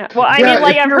 Yeah. Well, I Yeah, mean,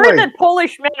 like if I've you're, heard like- that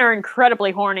Polish men are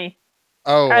incredibly horny.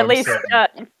 Oh, Or at I'm least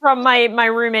certain. from my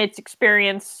roommate's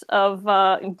experience of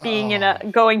being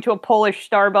going to a Polish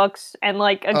Starbucks and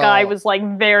like a guy Oh. was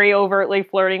like very overtly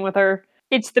flirting with her.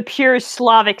 It's the pure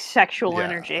Slavic sexual Yeah.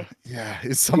 energy. Yeah,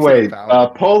 it's something Wait,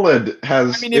 about. Poland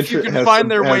has. I mean, if you inter- can has find some-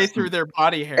 their has way some- through their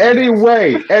body hair.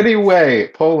 Anyway,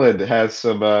 Poland has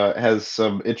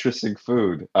some interesting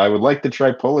food. I would like to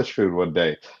try Polish food one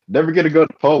day. Never gonna go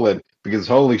to Poland because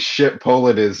holy shit,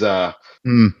 Poland is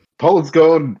Poland's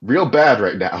going real bad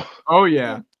right now. Oh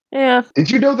yeah. Yeah. Did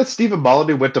you know that Stephen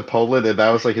Molyneux went to Poland and that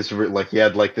was like like he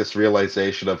had like this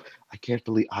realization of I can't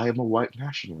believe I am a white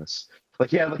nationalist.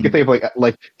 Like yeah, like a thing of,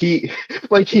 like he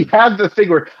like he had the thing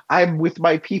where I'm with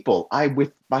my people, I'm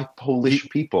with my Polish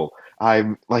people.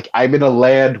 I'm in a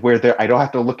land where I don't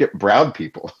have to look at brown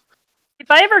people. If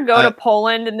I ever go to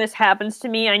Poland and this happens to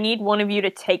me, I need one of you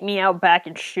to take me out back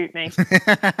and shoot me.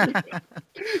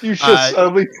 You just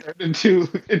suddenly turned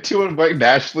into a white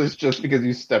nationalist just because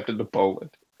you stepped into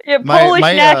Poland. Yeah, My- Polish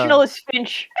my, nationalist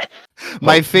Finch.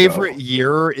 My favorite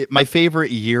year is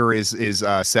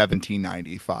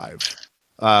 1795.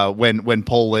 When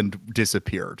Poland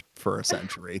disappeared for a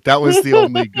century. That was the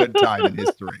only good time in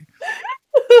history.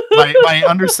 My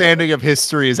understanding of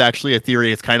history is actually a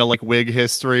theory. It's kind of like Whig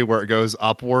history where it goes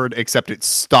upward, except it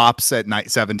stops at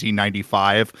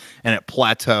 1795 and it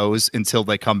plateaus until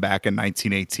they come back in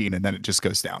 1918, and then it just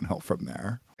goes downhill from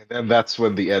there. And then that's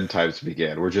when the end times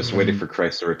began. We're just waiting for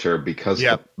Christ to return because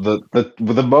Yep.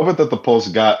 the moment that the Poles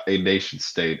got a nation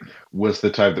state was the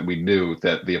time that we knew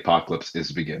that the apocalypse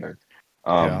is beginning.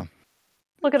 Yeah.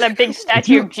 Look at that big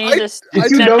statue of Jesus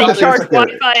did you that know they that charge there's like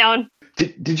a- Wi-Fi on.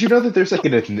 Did you know that there's like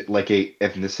a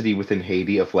ethnicity within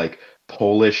Haiti of like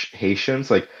Polish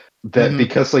Haitians like that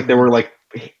because like there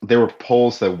were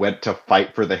Poles that went to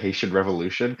fight for the Haitian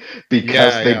Revolution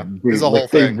because There's a whole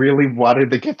they thing. really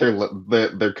wanted to get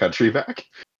their country back.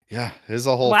 Yeah, there's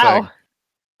a whole Wow. thing.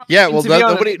 Yeah, well, To be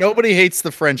honest- nobody hates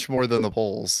the French more than the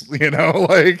Poles, you know.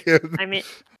 Like, I mean,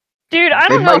 dude, I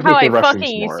They don't know might how hate I the Russians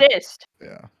fucking more. exist.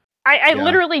 yeah, I Yeah.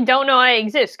 literally don't know I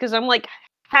exist because I'm like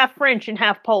half French and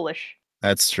half Polish.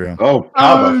 that's true. Oh,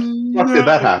 how the fuck did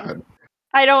that happen?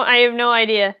 I have no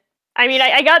idea. I mean,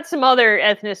 I got some other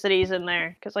ethnicities in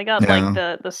there because I got like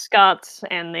the Scots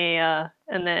and the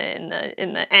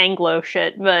Anglo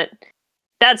shit, but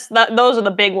those are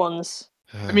the big ones.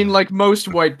 I mean, like most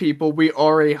white people, we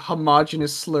are a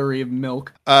homogenous slurry of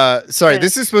milk. Sorry, Yeah.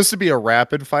 this is supposed to be a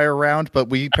rapid fire round, but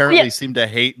we apparently Yeah. seem to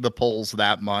hate the Poles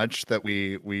that much that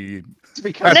we It's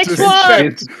because Next it's- one!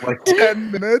 it's like 10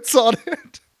 minutes on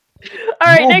it. All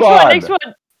right, Move next on. one. Next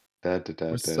one.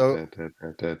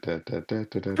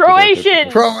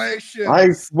 Croatians.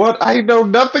 Croatians. I know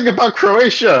nothing about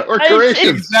Croatia or It's-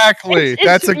 Croatians. Exactly. It's-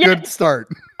 That's a yeah. good start.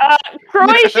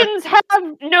 Croatians have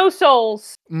no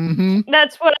souls. Mm-hmm.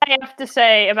 That's what I have to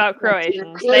say about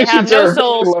Croatians. They have Croatians no are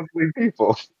souls. lovely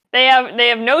people. They have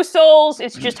no souls.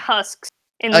 It's just husks.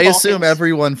 In the I assume Balkans.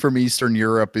 everyone from Eastern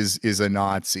Europe is a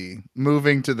Nazi.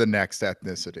 Moving to the next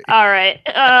ethnicity. All right.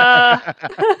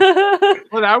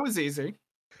 Well, that was easy.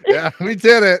 Yeah, we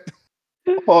did it.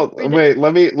 Well, wait.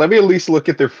 Let me at least look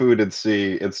at their food and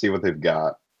see what they've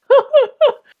got.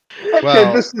 Okay,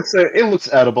 Well- it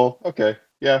looks edible. Okay,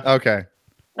 yeah. Okay.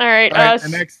 All right. All right,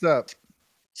 and next up.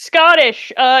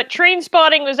 Scottish. Train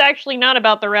spotting was actually not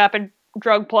about the rapid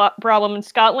drug problem in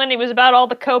Scotland. It was about all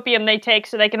the copium they take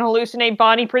so they can hallucinate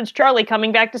Bonnie Prince Charlie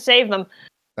coming back to save them.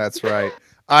 That's right.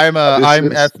 I'm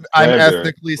This is slander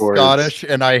ethnically towards- Scottish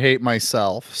and I hate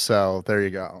myself. So there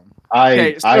you go.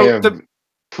 Okay, I so am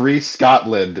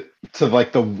pre-Scotland to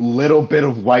like the little bit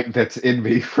of white that's in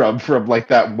me from like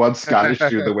that one Scottish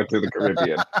dude that went to the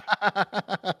Caribbean.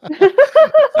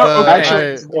 Actually,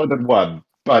 it's more than one,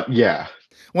 but yeah.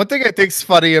 One thing I think's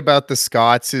funny about the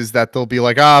Scots is that they'll be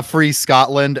like, free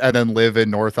Scotland, and then live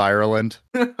in North Ireland.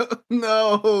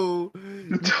 No.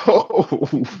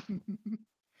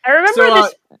 I remember So,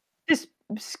 this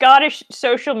Scottish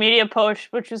social media post,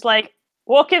 which was like,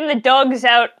 walking the dogs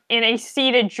out in a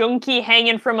seated junkie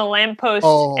hanging from a lamppost,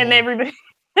 and everybody's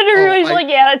like,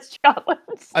 yeah, that's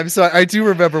Scotland's. I'm sorry. I do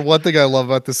remember one thing I love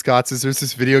about the Scots is there's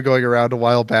this video going around a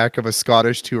while back of a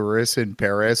Scottish tourist in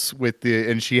Paris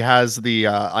and she has the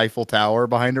Eiffel Tower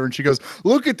behind her, and she goes,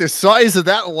 "Look at the size of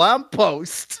that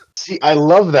lamppost." See, I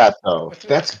love that though.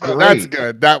 That's great. That's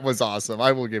good. That was awesome.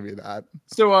 I will give you that.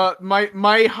 So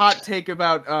my hot take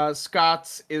about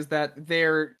Scots is that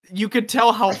you could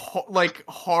tell how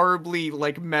horribly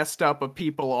like messed up a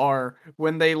people are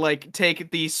when they like take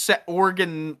the sacked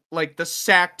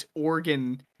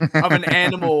organ of an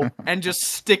animal and just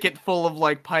stick it full of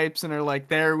like pipes and are like,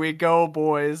 there we go,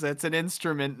 boys, that's an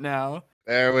instrument now.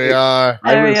 There we are.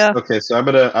 Okay, so I'm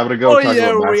gonna go Oh talk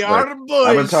yeah, about Mass we Effect. are boys.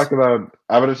 I'm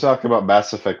gonna talk about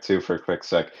Mass Effect 2 for a quick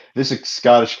sec. There's a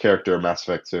Scottish character in Mass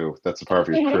Effect 2 that's a part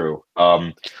of your crew.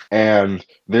 And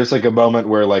there's like a moment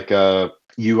where like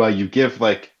you give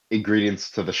like ingredients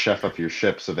to the chef of your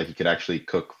ship so that he could actually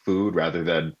cook food rather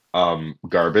than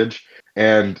garbage.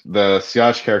 And the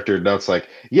Scottish character notes like,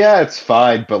 yeah, it's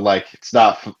fine, but like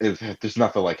there's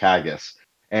nothing like haggis.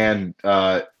 And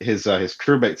his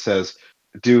crewmate says,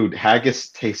 dude, haggis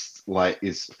tastes like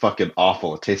is fucking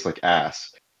awful. It tastes like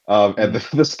ass. And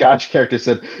the Scotch character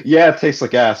said, "Yeah, it tastes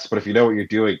like ass, but if you know what you're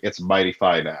doing, it's mighty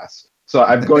fine ass." So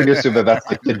I'm going to assume that that's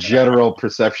like the general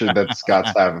perception that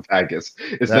Scots have of haggis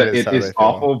is That that is it how they is feel.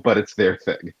 awful, but it's their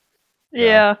thing.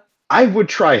 Yeah. I would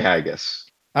try haggis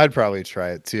I'd probably try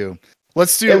it too.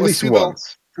 Let's at least do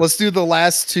once. let's do the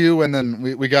last two, and then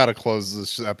we gotta close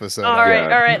this episode. All out. right,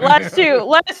 Yeah. all right. Last two.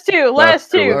 Let's do All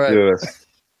it. right. Do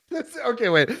this. Okay,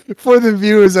 wait. For the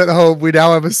viewers at home, we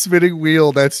now have a spinning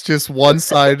wheel that's just one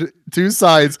side, two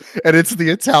sides, and it's the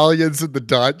Italians and the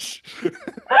Dutch.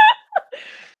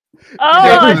 Oh,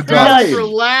 Yeah, it's the Dutch. For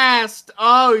last.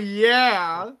 Oh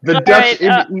yeah. The All Dutch,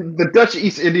 right, the Dutch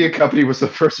East India Company was the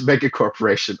first mega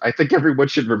corporation. I think everyone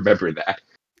should remember that.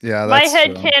 Yeah, My that's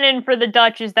head true. canon for the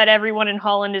Dutch is that everyone in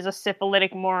Holland is a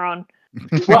syphilitic moron.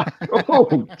 What?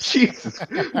 Oh, Jesus!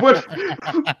 What?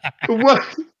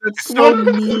 What? That's so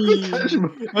What?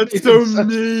 mean. That's so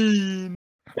mean.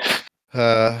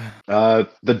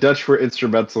 The Dutch were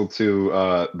instrumental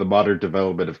to the modern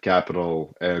development of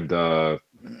capital, and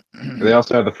they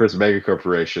also had the first mega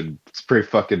corporation. It's pretty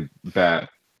fucking bad.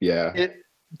 Yeah.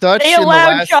 Dutch They in the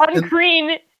allowed last, John in-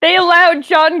 Green. They allowed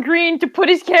John Green to put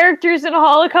his characters in a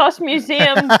Holocaust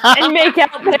museum and make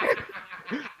out there.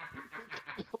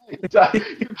 You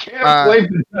can't blame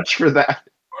the Dutch for that.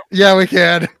 Yeah, we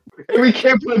can. We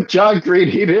can't blame John Green.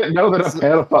 He didn't know that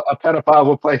a pedophile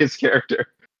will play his character.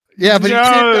 Yeah, but he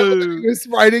didn't know that No. he was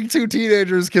writing two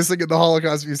teenagers kissing in the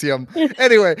Holocaust Museum.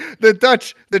 Anyway, the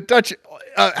Dutch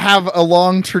have a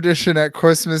long tradition at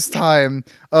Christmas time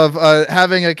of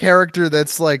having a character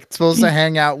that's like supposed to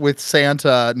hang out with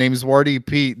Santa named Zwarty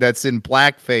Pete that's in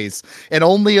blackface. And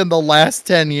only in the last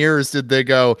 10 years did they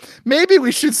go, maybe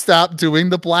we should stop doing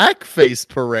the blackface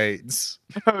parades.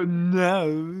 Oh no.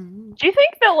 Do you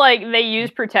think that like they use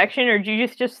protection, or do you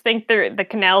just think the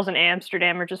canals in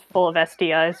Amsterdam are just full of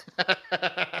STIs?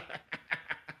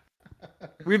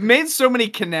 We've made so many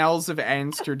canals of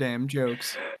Amsterdam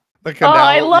jokes. The Oh,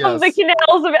 I love yes. the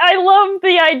canals of. I love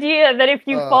the idea that if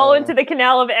you fall Oh. into the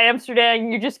canal of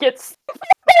Amsterdam, you just get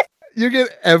You get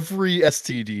every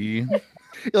STD.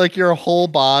 Like your whole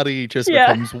body just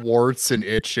Yeah. becomes warts and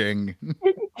itching.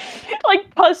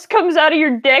 like pus comes out of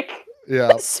your dick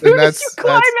Yeah. as soon as you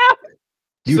climb out.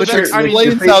 You Which that's- I mean,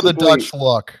 explains how the basically- Dutch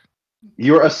look.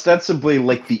 You're ostensibly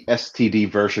like the STD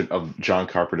version of John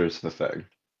Carpenter's The Thing.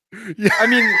 I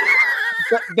mean,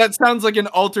 that sounds like an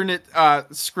alternate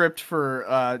script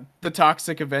for the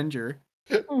Toxic Avenger.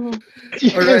 Mhm.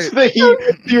 Here's the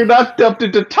thing, you're not dumped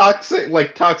into toxic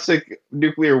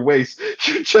nuclear waste.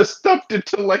 You're just dumped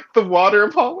into like the water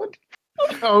of Holland.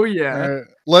 Oh yeah. All right.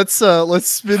 Let's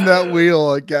spin that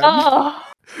wheel again. Oh,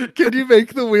 Can you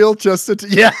make the wheel just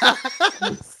yeah?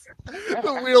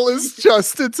 The wheel is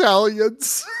just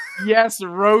Italians. Yes,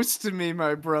 roast me,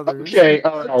 my brothers. Okay,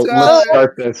 all right, let's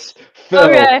start this. Phil,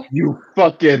 Okay. you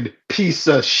fucking piece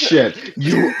of shit.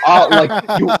 You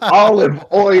olive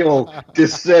oil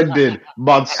descended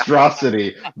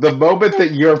monstrosity. The moment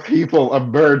that your people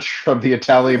emerged from the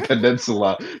Italian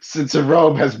peninsula, since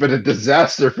Rome has been a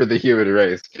disaster for the human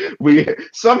race,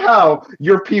 somehow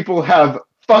your people have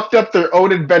fucked up their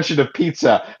own invention of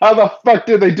pizza. How the fuck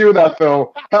did they do that,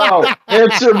 Phil? How?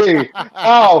 Answer me.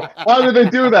 How? How did they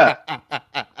do that?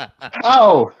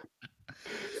 How?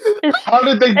 How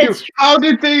did they do? It's- How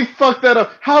did they fuck that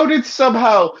up? How did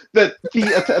somehow that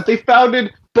they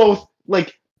founded both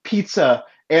like pizza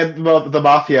and the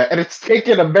mafia, and it's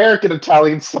taken American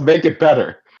Italians to make it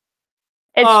better.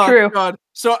 it's Oh, true. God.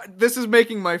 So this is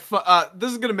making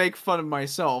this is gonna make fun of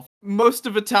myself. Most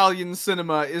of Italian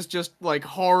cinema is just like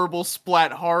horrible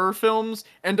splat horror films,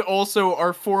 and also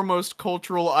our foremost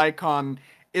cultural icon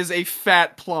is a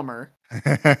fat plumber.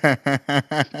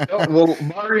 Well,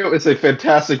 Mario is a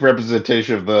fantastic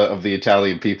representation of the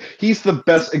Italian people. He's the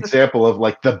best example of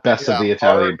like the best of the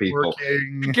Italian people.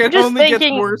 It Just only gets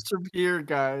thinking- worse from here,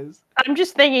 guys. I'm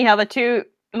just thinking how the two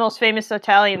most famous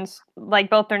Italians, like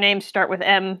both their names start with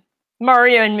M.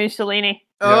 Mario and Mussolini.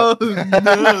 Oh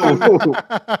no!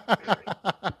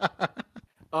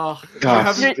 Oh,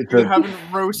 God, you haven't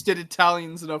roasted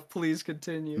Italians enough. Please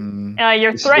continue.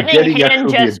 You're threatening Spaghetti hand Jacobi and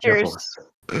gestures.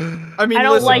 I mean, I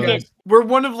don't listen, like guys, it. we're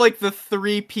one of like the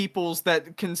 3 peoples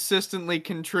that consistently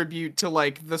contribute to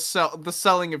like the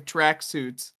selling of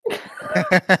tracksuits.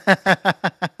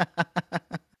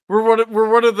 We're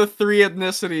one of the 3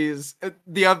 ethnicities.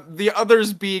 The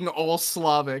others being all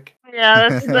Slavic. Yeah,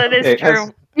 that is Okay,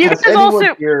 true. You Has guys anyone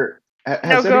also. here? No,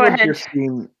 Has go anyone here ahead.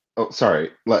 seen? Oh,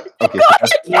 sorry. Okay.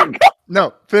 So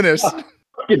No, finish.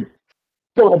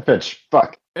 go ahead, Finch.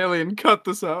 Fuck. Alien, cut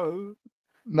this out.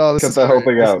 No, this Cut is that whole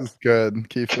great. thing This out. is good.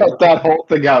 Keep Cut that whole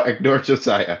thing out. Ignore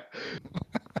Josiah.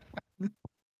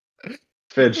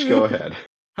 Finch, go ahead.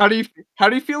 How do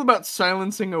you feel about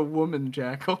silencing a woman,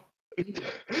 Jackal?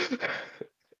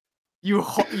 You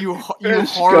Finch,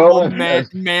 horrible go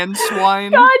ahead. man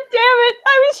swine. God damn it!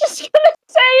 I was just gonna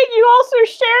say you also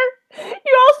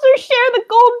share the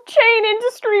gold chain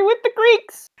industry with the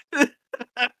Greeks.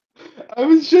 I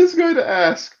was just going to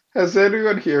ask, has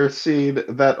anyone here seen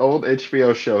that old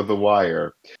HBO show, The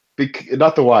Wire?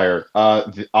 Not The Wire,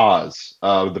 the Oz,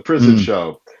 the prison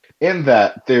show. In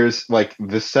that, there's like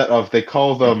the set of, they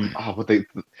call them,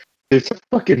 there's a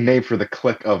fucking name for the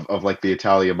clique of like the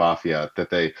Italian mafia that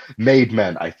they, made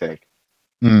men, I think.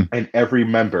 And every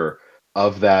member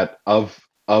of that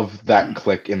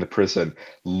clique in the prison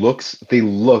they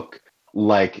look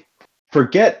like,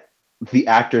 forget the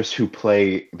actors who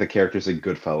play the characters in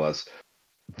Goodfellas.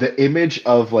 The image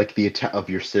of like of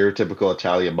your stereotypical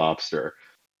Italian mobster.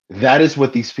 That is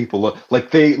what these people look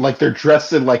like. They're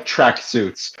dressed in like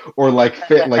tracksuits or like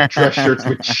fit like dress shirts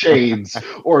with chains,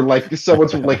 or like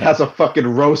someone's like has a fucking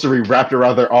rosary wrapped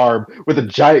around their arm with a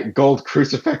giant gold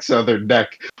crucifix on their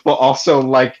neck, while also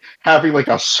like having like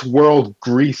a swirled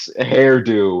grease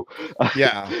hairdo.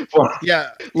 Yeah. Well,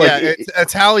 Yeah, like,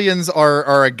 Italians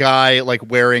are a guy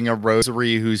like wearing a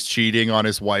rosary who's cheating on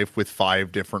his wife with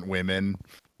 5 different women.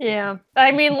 Yeah,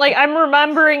 I mean, like I'm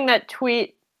remembering that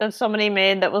tweet that somebody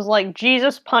made that was like,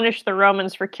 Jesus punished the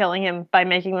Romans for killing him by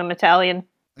making them Italian.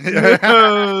 That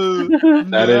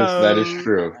is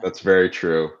true. That's very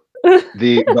true.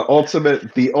 The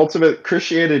ultimate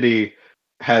Christianity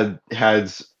has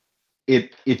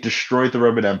it destroyed the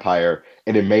Roman Empire,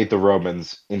 and it made the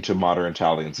Romans into modern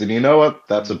Italians. And you know what?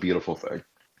 That's a beautiful thing.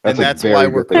 And a that's very why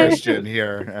good we're thing to Christian do.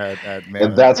 here at And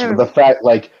Mammoth. that's the fact.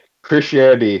 Like,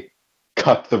 Christianity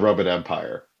cut the Roman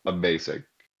Empire. Amazing.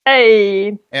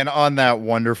 Hey. And on that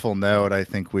wonderful note, I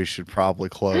think we should probably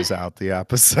close out the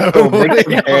episode. Oh, make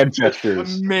some hand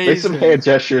gestures. Amazing. Make some hand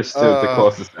gestures to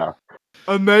close this out.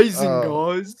 Amazing,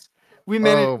 guys. We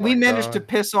managed to God.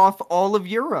 piss off all of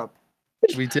Europe.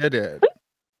 We did it.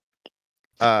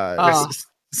 Ah.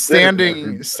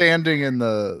 Standing in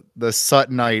the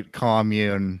Suttonite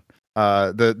commune,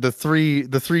 the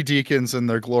three deacons and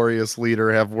their glorious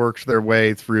leader have worked their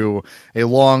way through a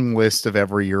long list of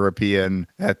every European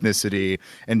ethnicity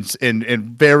and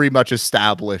very much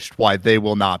established why they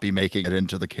will not be making it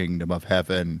into the kingdom of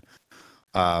heaven.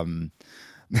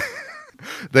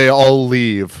 They all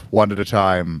leave one at a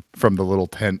time from the little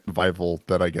tent revival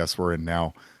that I guess we're in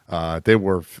now. They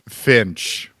were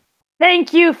Finch.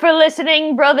 Thank you for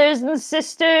listening, brothers and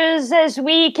sisters, as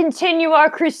we continue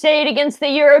our crusade against the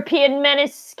European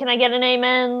menace. Can I get an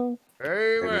amen?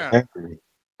 Amen.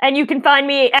 And you can find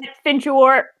me at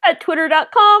Finchawar at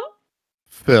twitter.com.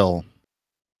 Phil.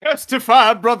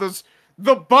 Testify, brothers.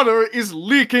 The butter is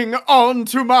leaking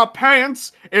onto my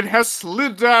pants. It has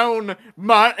slid down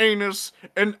my anus,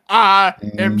 and I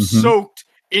am soaked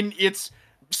in its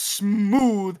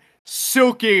smooth,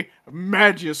 silky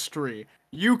magistry.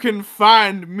 You can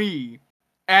find me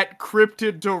at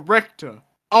Cryptid Director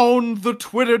on the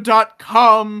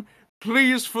twitter.com.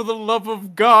 Please, for the love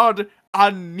of God,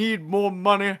 I need more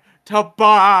money to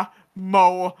buy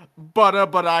more butter,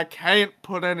 but I can't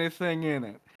put anything in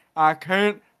it. I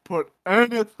can't put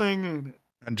anything in it.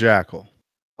 And Jackal.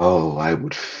 Oh, I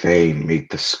would fain meet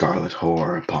the Scarlet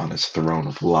Whore upon his throne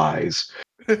of lies.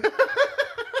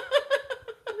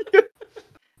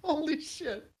 Holy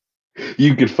shit.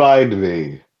 You can find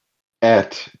me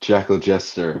at Jackal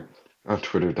Jester on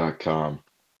twitter.com.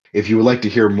 If you would like to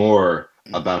hear more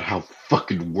about how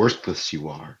fucking worthless you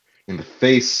are in the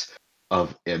face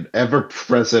of an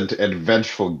ever-present and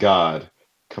vengeful god,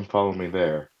 come follow me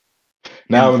there.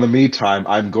 Now, in the meantime,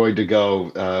 I'm going to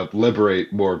go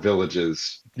liberate more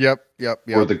villages Yep.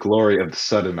 for the glory of the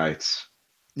Suttonites.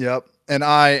 Yep. And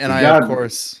I God.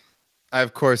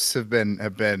 of course have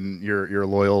been your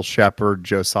loyal shepherd,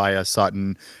 Josiah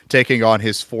Sutton, taking on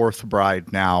his 4th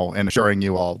bride now and assuring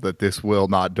you all that this will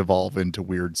not devolve into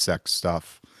weird sex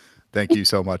stuff. Thank you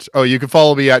so much. Oh, you can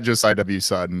follow me at Josiah W.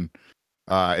 Sutton.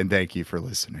 And thank you for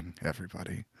listening,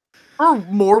 everybody. For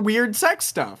more weird sex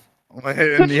stuff.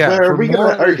 And yeah,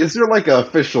 Is there like an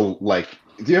official, like,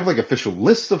 do you have like official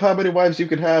lists of how many wives you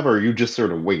can have, or are you just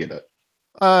sort of winging it?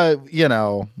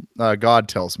 God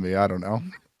tells me. I don't know.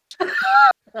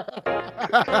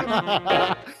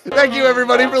 Thank you,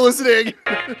 everybody, for listening.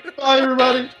 Bye,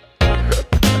 everybody.